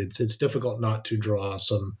 And it's difficult not to draw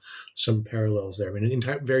some parallels there. I mean, in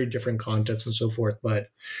very different contexts and so forth, but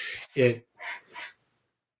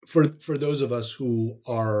for those of us who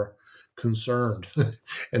are concerned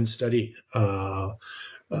and study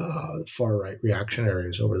far-right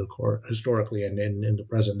reactionaries over the course historically and in the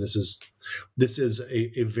present, this is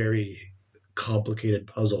a very complicated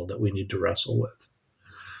puzzle that we need to wrestle with.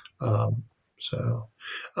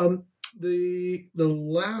 The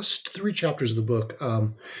last 3 chapters of the book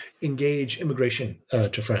engage immigration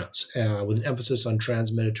to France with an emphasis on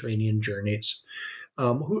trans-Mediterranean journeys.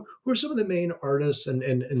 Who are some of the main artists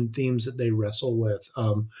and themes that they wrestle with?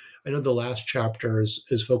 I know the last chapter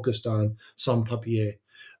is focused on sans-papiers,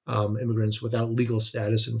 immigrants without legal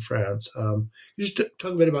status in France. You just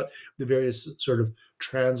talk a bit about the various sort of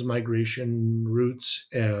transmigration routes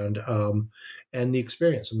and the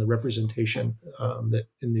experience and the representation that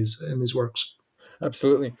in these works.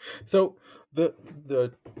 Absolutely. So the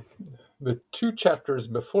 2 chapters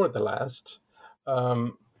before the last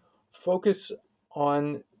focus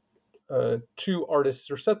on 2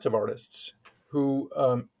 artists or sets of artists who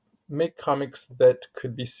make comics that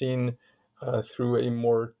could be seen through a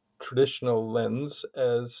more traditional lens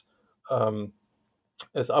as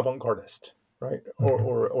avant-gardist, right? Mm-hmm.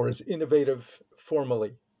 or as innovative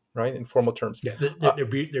formally, right? In formal terms. Yeah, they're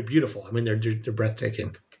beautiful. I mean, they're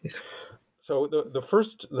breathtaking. Yeah. So the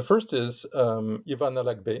first is Ivan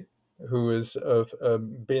Alagbé, who is of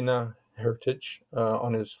Benin heritage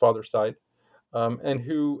on his father's side. and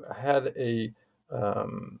who had a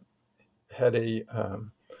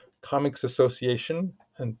comics association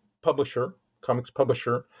and comics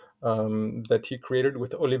publisher, that he created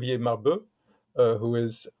with Olivier Marbeuf, who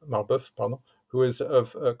is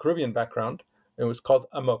of a Caribbean background. It was called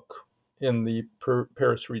Amok in the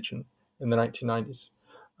Paris region in the 1990s.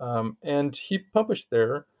 And he published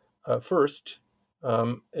there first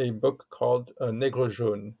a book called Nègres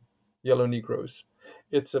Jaunes, Yellow Negroes.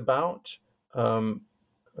 It's about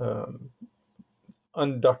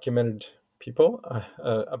undocumented people,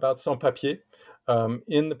 about sans-papiers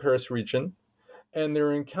in the Paris region, and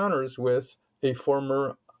their encounters with a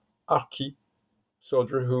former Harki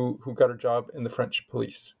soldier who got a job in the French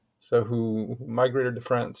police, so who migrated to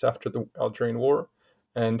France after the Algerian War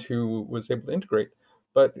and who was able to integrate,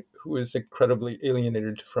 but who is incredibly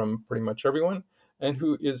alienated from pretty much everyone and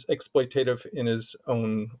who is exploitative in his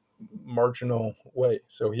own marginal way.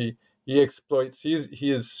 So he exploits, he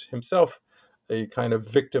is himself a kind of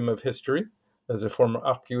victim of history as a former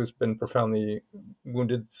Harki who's been profoundly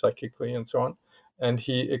wounded psychically and so on. And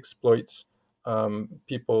he exploits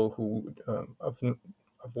people who of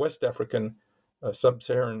West African,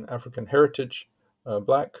 sub-Saharan African heritage,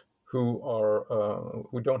 Black, who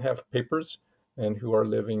don't have papers and who are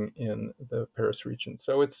living in the Paris region.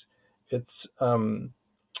 So it's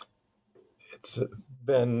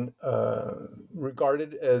been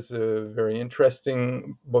regarded as a very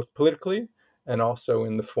interesting, both politically and also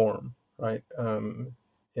in the form, right?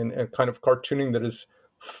 In a kind of cartooning that is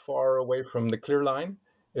far away from the clear line.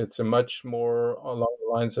 It's a much more along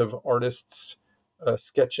the lines of artists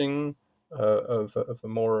sketching, of a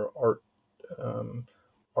more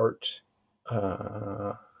art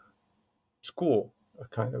school, a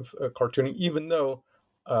kind of cartooning. Even though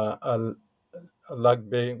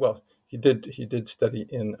Lagbe, well, he did study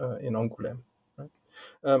in Angoulême.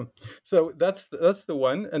 So that's the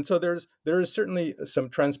one, and so there is certainly some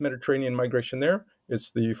trans-Mediterranean migration there.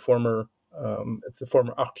 It's the former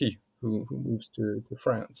Harki who moves to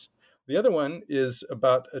France. The other one is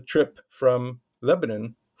about a trip from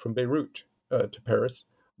Lebanon, from Beirut to Paris,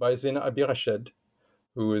 by Zena Abirached,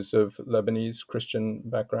 who is of Lebanese Christian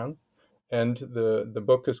background, and the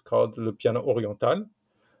book is called Le Piano Oriental.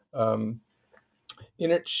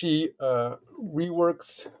 In it, she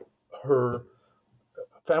reworks her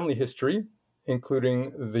family history,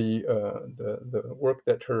 including the work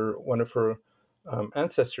that one of her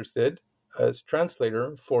ancestors did as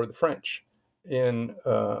translator for the French in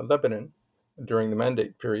Lebanon during the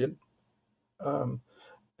Mandate period,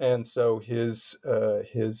 and so his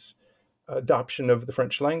adoption of the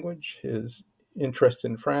French language, his interest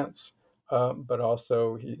in France, but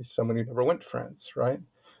also he's someone who never went to France, right?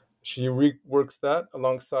 She reworks that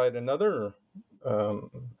alongside another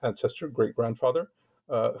ancestor, great-grandfather,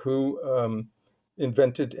 who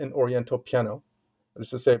invented an Oriental piano. That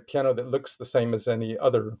is to say, a piano that looks the same as any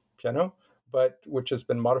other piano, but which has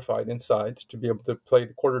been modified inside to be able to play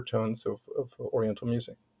the quarter tones of Oriental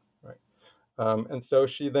music, right? And so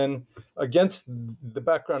she then, against the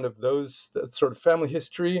background of that sort of family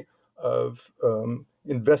history of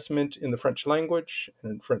investment in the French language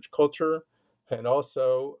and in French culture, and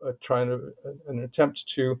also an attempt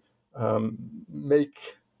to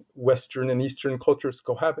make Western and Eastern cultures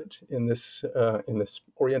cohabit in this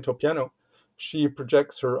Oriental piano, she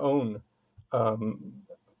projects her own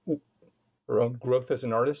growth as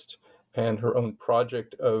an artist and her own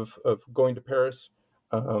project of going to Paris,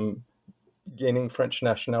 gaining French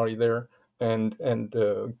nationality there, and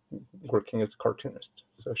working as a cartoonist.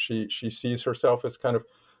 So she sees herself as kind of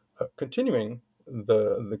continuing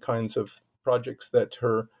the kinds of projects that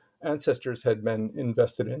her ancestors had been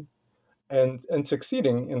invested in, and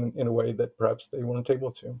succeeding in a way that perhaps they weren't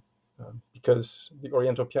able to, because the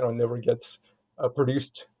Oriental piano never gets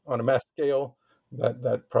produced on a mass scale.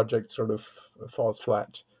 That project sort of falls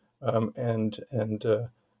flat, and then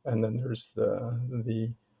there's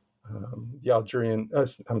the Algerian.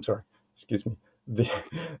 I'm sorry, excuse me. The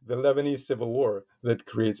Lebanese civil war that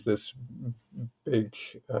creates this big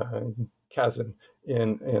chasm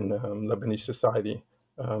in Lebanese society,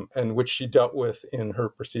 and which she dealt with in her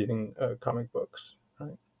preceding comic books.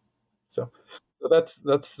 Right. So that's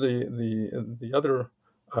the other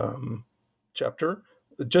chapter.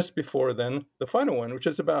 Just before then, the final one, which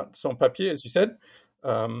is about sans-papiers, as you said,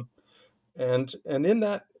 and in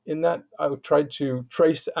that I tried to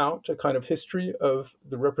trace out a kind of history of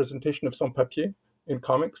the representation of sans-papiers in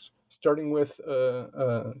comics, starting with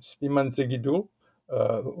Slimane Zeguidour,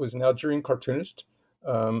 who was an Algerian cartoonist,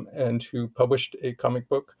 and who published a comic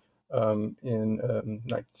book in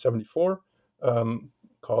 1974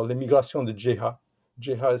 called L'émigration de Djeha,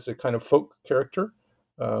 Jeha is a kind of folk character,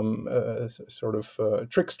 sort of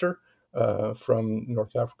trickster from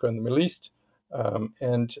North Africa and the Middle East,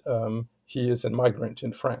 and he is a migrant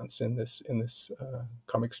in France in this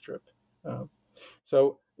comic strip.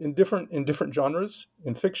 So in different genres,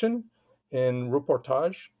 in fiction, in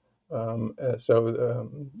reportage,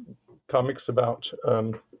 comics about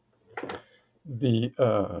the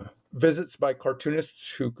visits by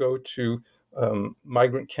cartoonists who go to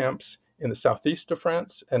migrant camps in the southeast of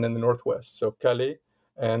France and in the northwest, so Calais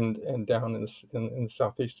and down in the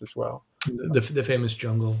southeast as well. The famous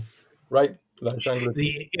jungle, right? La jungle,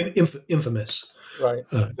 the infamous, right?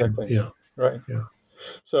 Exactly. Right. Yeah.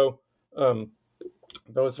 So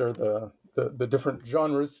those are the different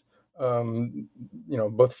genres.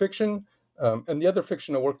 Both fiction and the other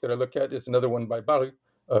fictional work that I look at is another one by Baru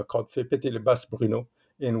called Fais péter le Bas Bruno,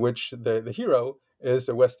 in which the hero is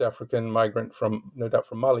a West African migrant no doubt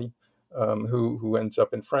from Mali, who ends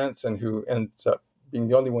up in France and who ends up being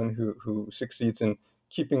the only one who succeeds in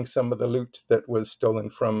keeping some of the loot that was stolen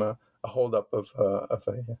from a holdup of a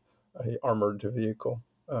armored vehicle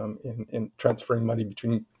in transferring money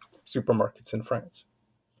between supermarkets in France.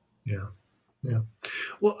 Yeah.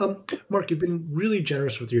 Well, Mark, you've been really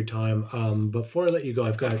generous with your time. But before I let you go,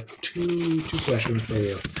 I've got two questions for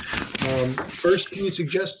you. First, can you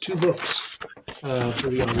suggest 2 books for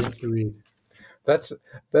the audience to read? That's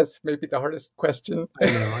maybe the hardest question. I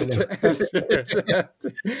know.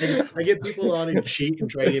 I get people on and cheat and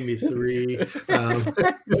try to give me 3.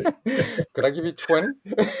 Could I give you 20?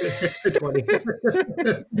 20.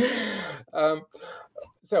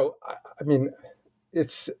 So, I mean,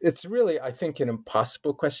 it's really, I think, an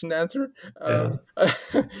impossible question to answer.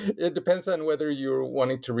 It depends on whether you're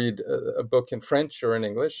wanting to read a book in French or in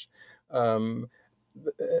English.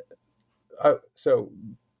 So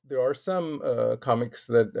there are some comics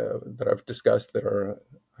that I've discussed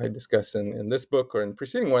I discuss in this book or in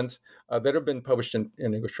preceding ones that have been published in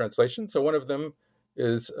English translation. So one of them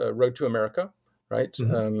is Road to America, right?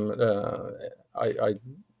 Mm-hmm. I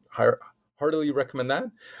heartily recommend that.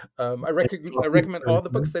 I recommend all the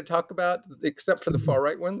books they talk about, except for the far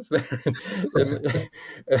right ones that are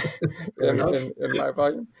in my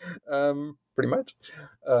volume, pretty much.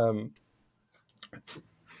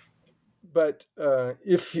 But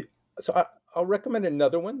I'll recommend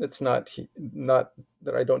another one that's not that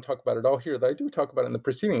I don't talk about at all here, that I do talk about in the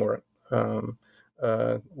preceding work,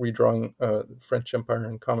 redrawing the French Empire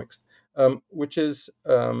in comics, which is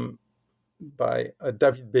by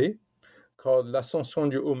David Bay, called L'Ascension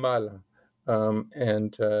du Haut Mal,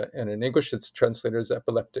 and in English it's translated as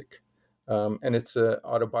Epileptic, and it's an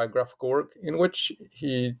autobiographical work in which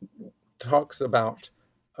he talks about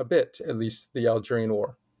a bit, at least, the Algerian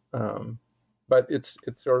War. But it's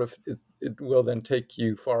sort of it will then take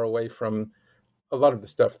you far away from a lot of the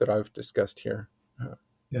stuff that I've discussed here.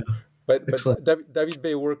 But David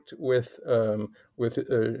Bay worked with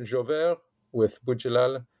Jauvert, with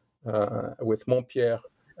Boudjelal, with Montpierre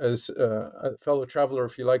as a fellow traveler,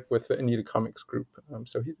 if you like, with the Anita Comics group.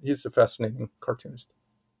 So he's a fascinating cartoonist.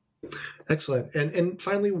 Excellent. And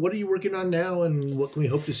finally, what are you working on now, and what can we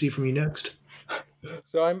hope to see from you next?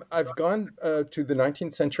 So I've gone to the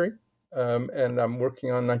 19th century, and I'm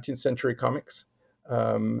working on 19th century comics.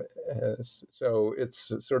 So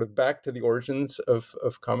it's sort of back to the origins of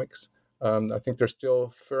comics. I think there's still a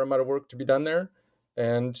fair amount of work to be done there.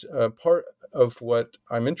 And part of what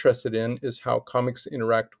I'm interested in is how comics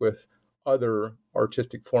interact with other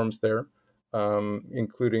artistic forms there,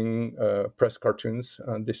 including press cartoons,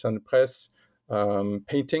 dessin de presse,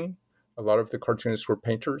 painting. A lot of the cartoonists were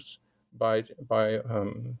painters by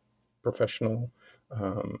professional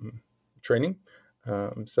training.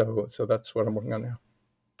 So that's what I'm working on now.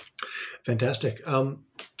 Fantastic.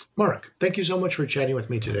 Mark, thank you so much for chatting with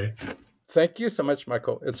me today. Thank you so much,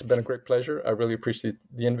 Michael. It's been a great pleasure. I really appreciate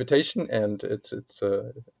the invitation, and it's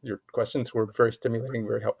your questions were very stimulating,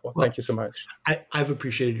 very helpful. Well, thank you so much. I've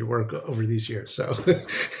appreciated your work over these years, so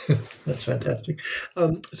that's fantastic.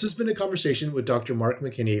 This has been a conversation with Dr. Mark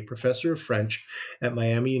McKinney, professor of French at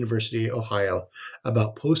Miami University, Ohio,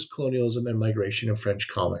 about post-colonialism and migration in French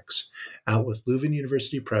comics, out with Leuven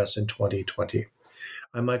University Press in 2020.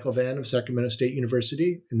 I'm Michael Vann of Sacramento State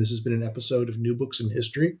University, and this has been an episode of New Books in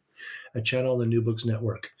History, a channel on the New Books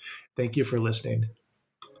Network. Thank you for listening.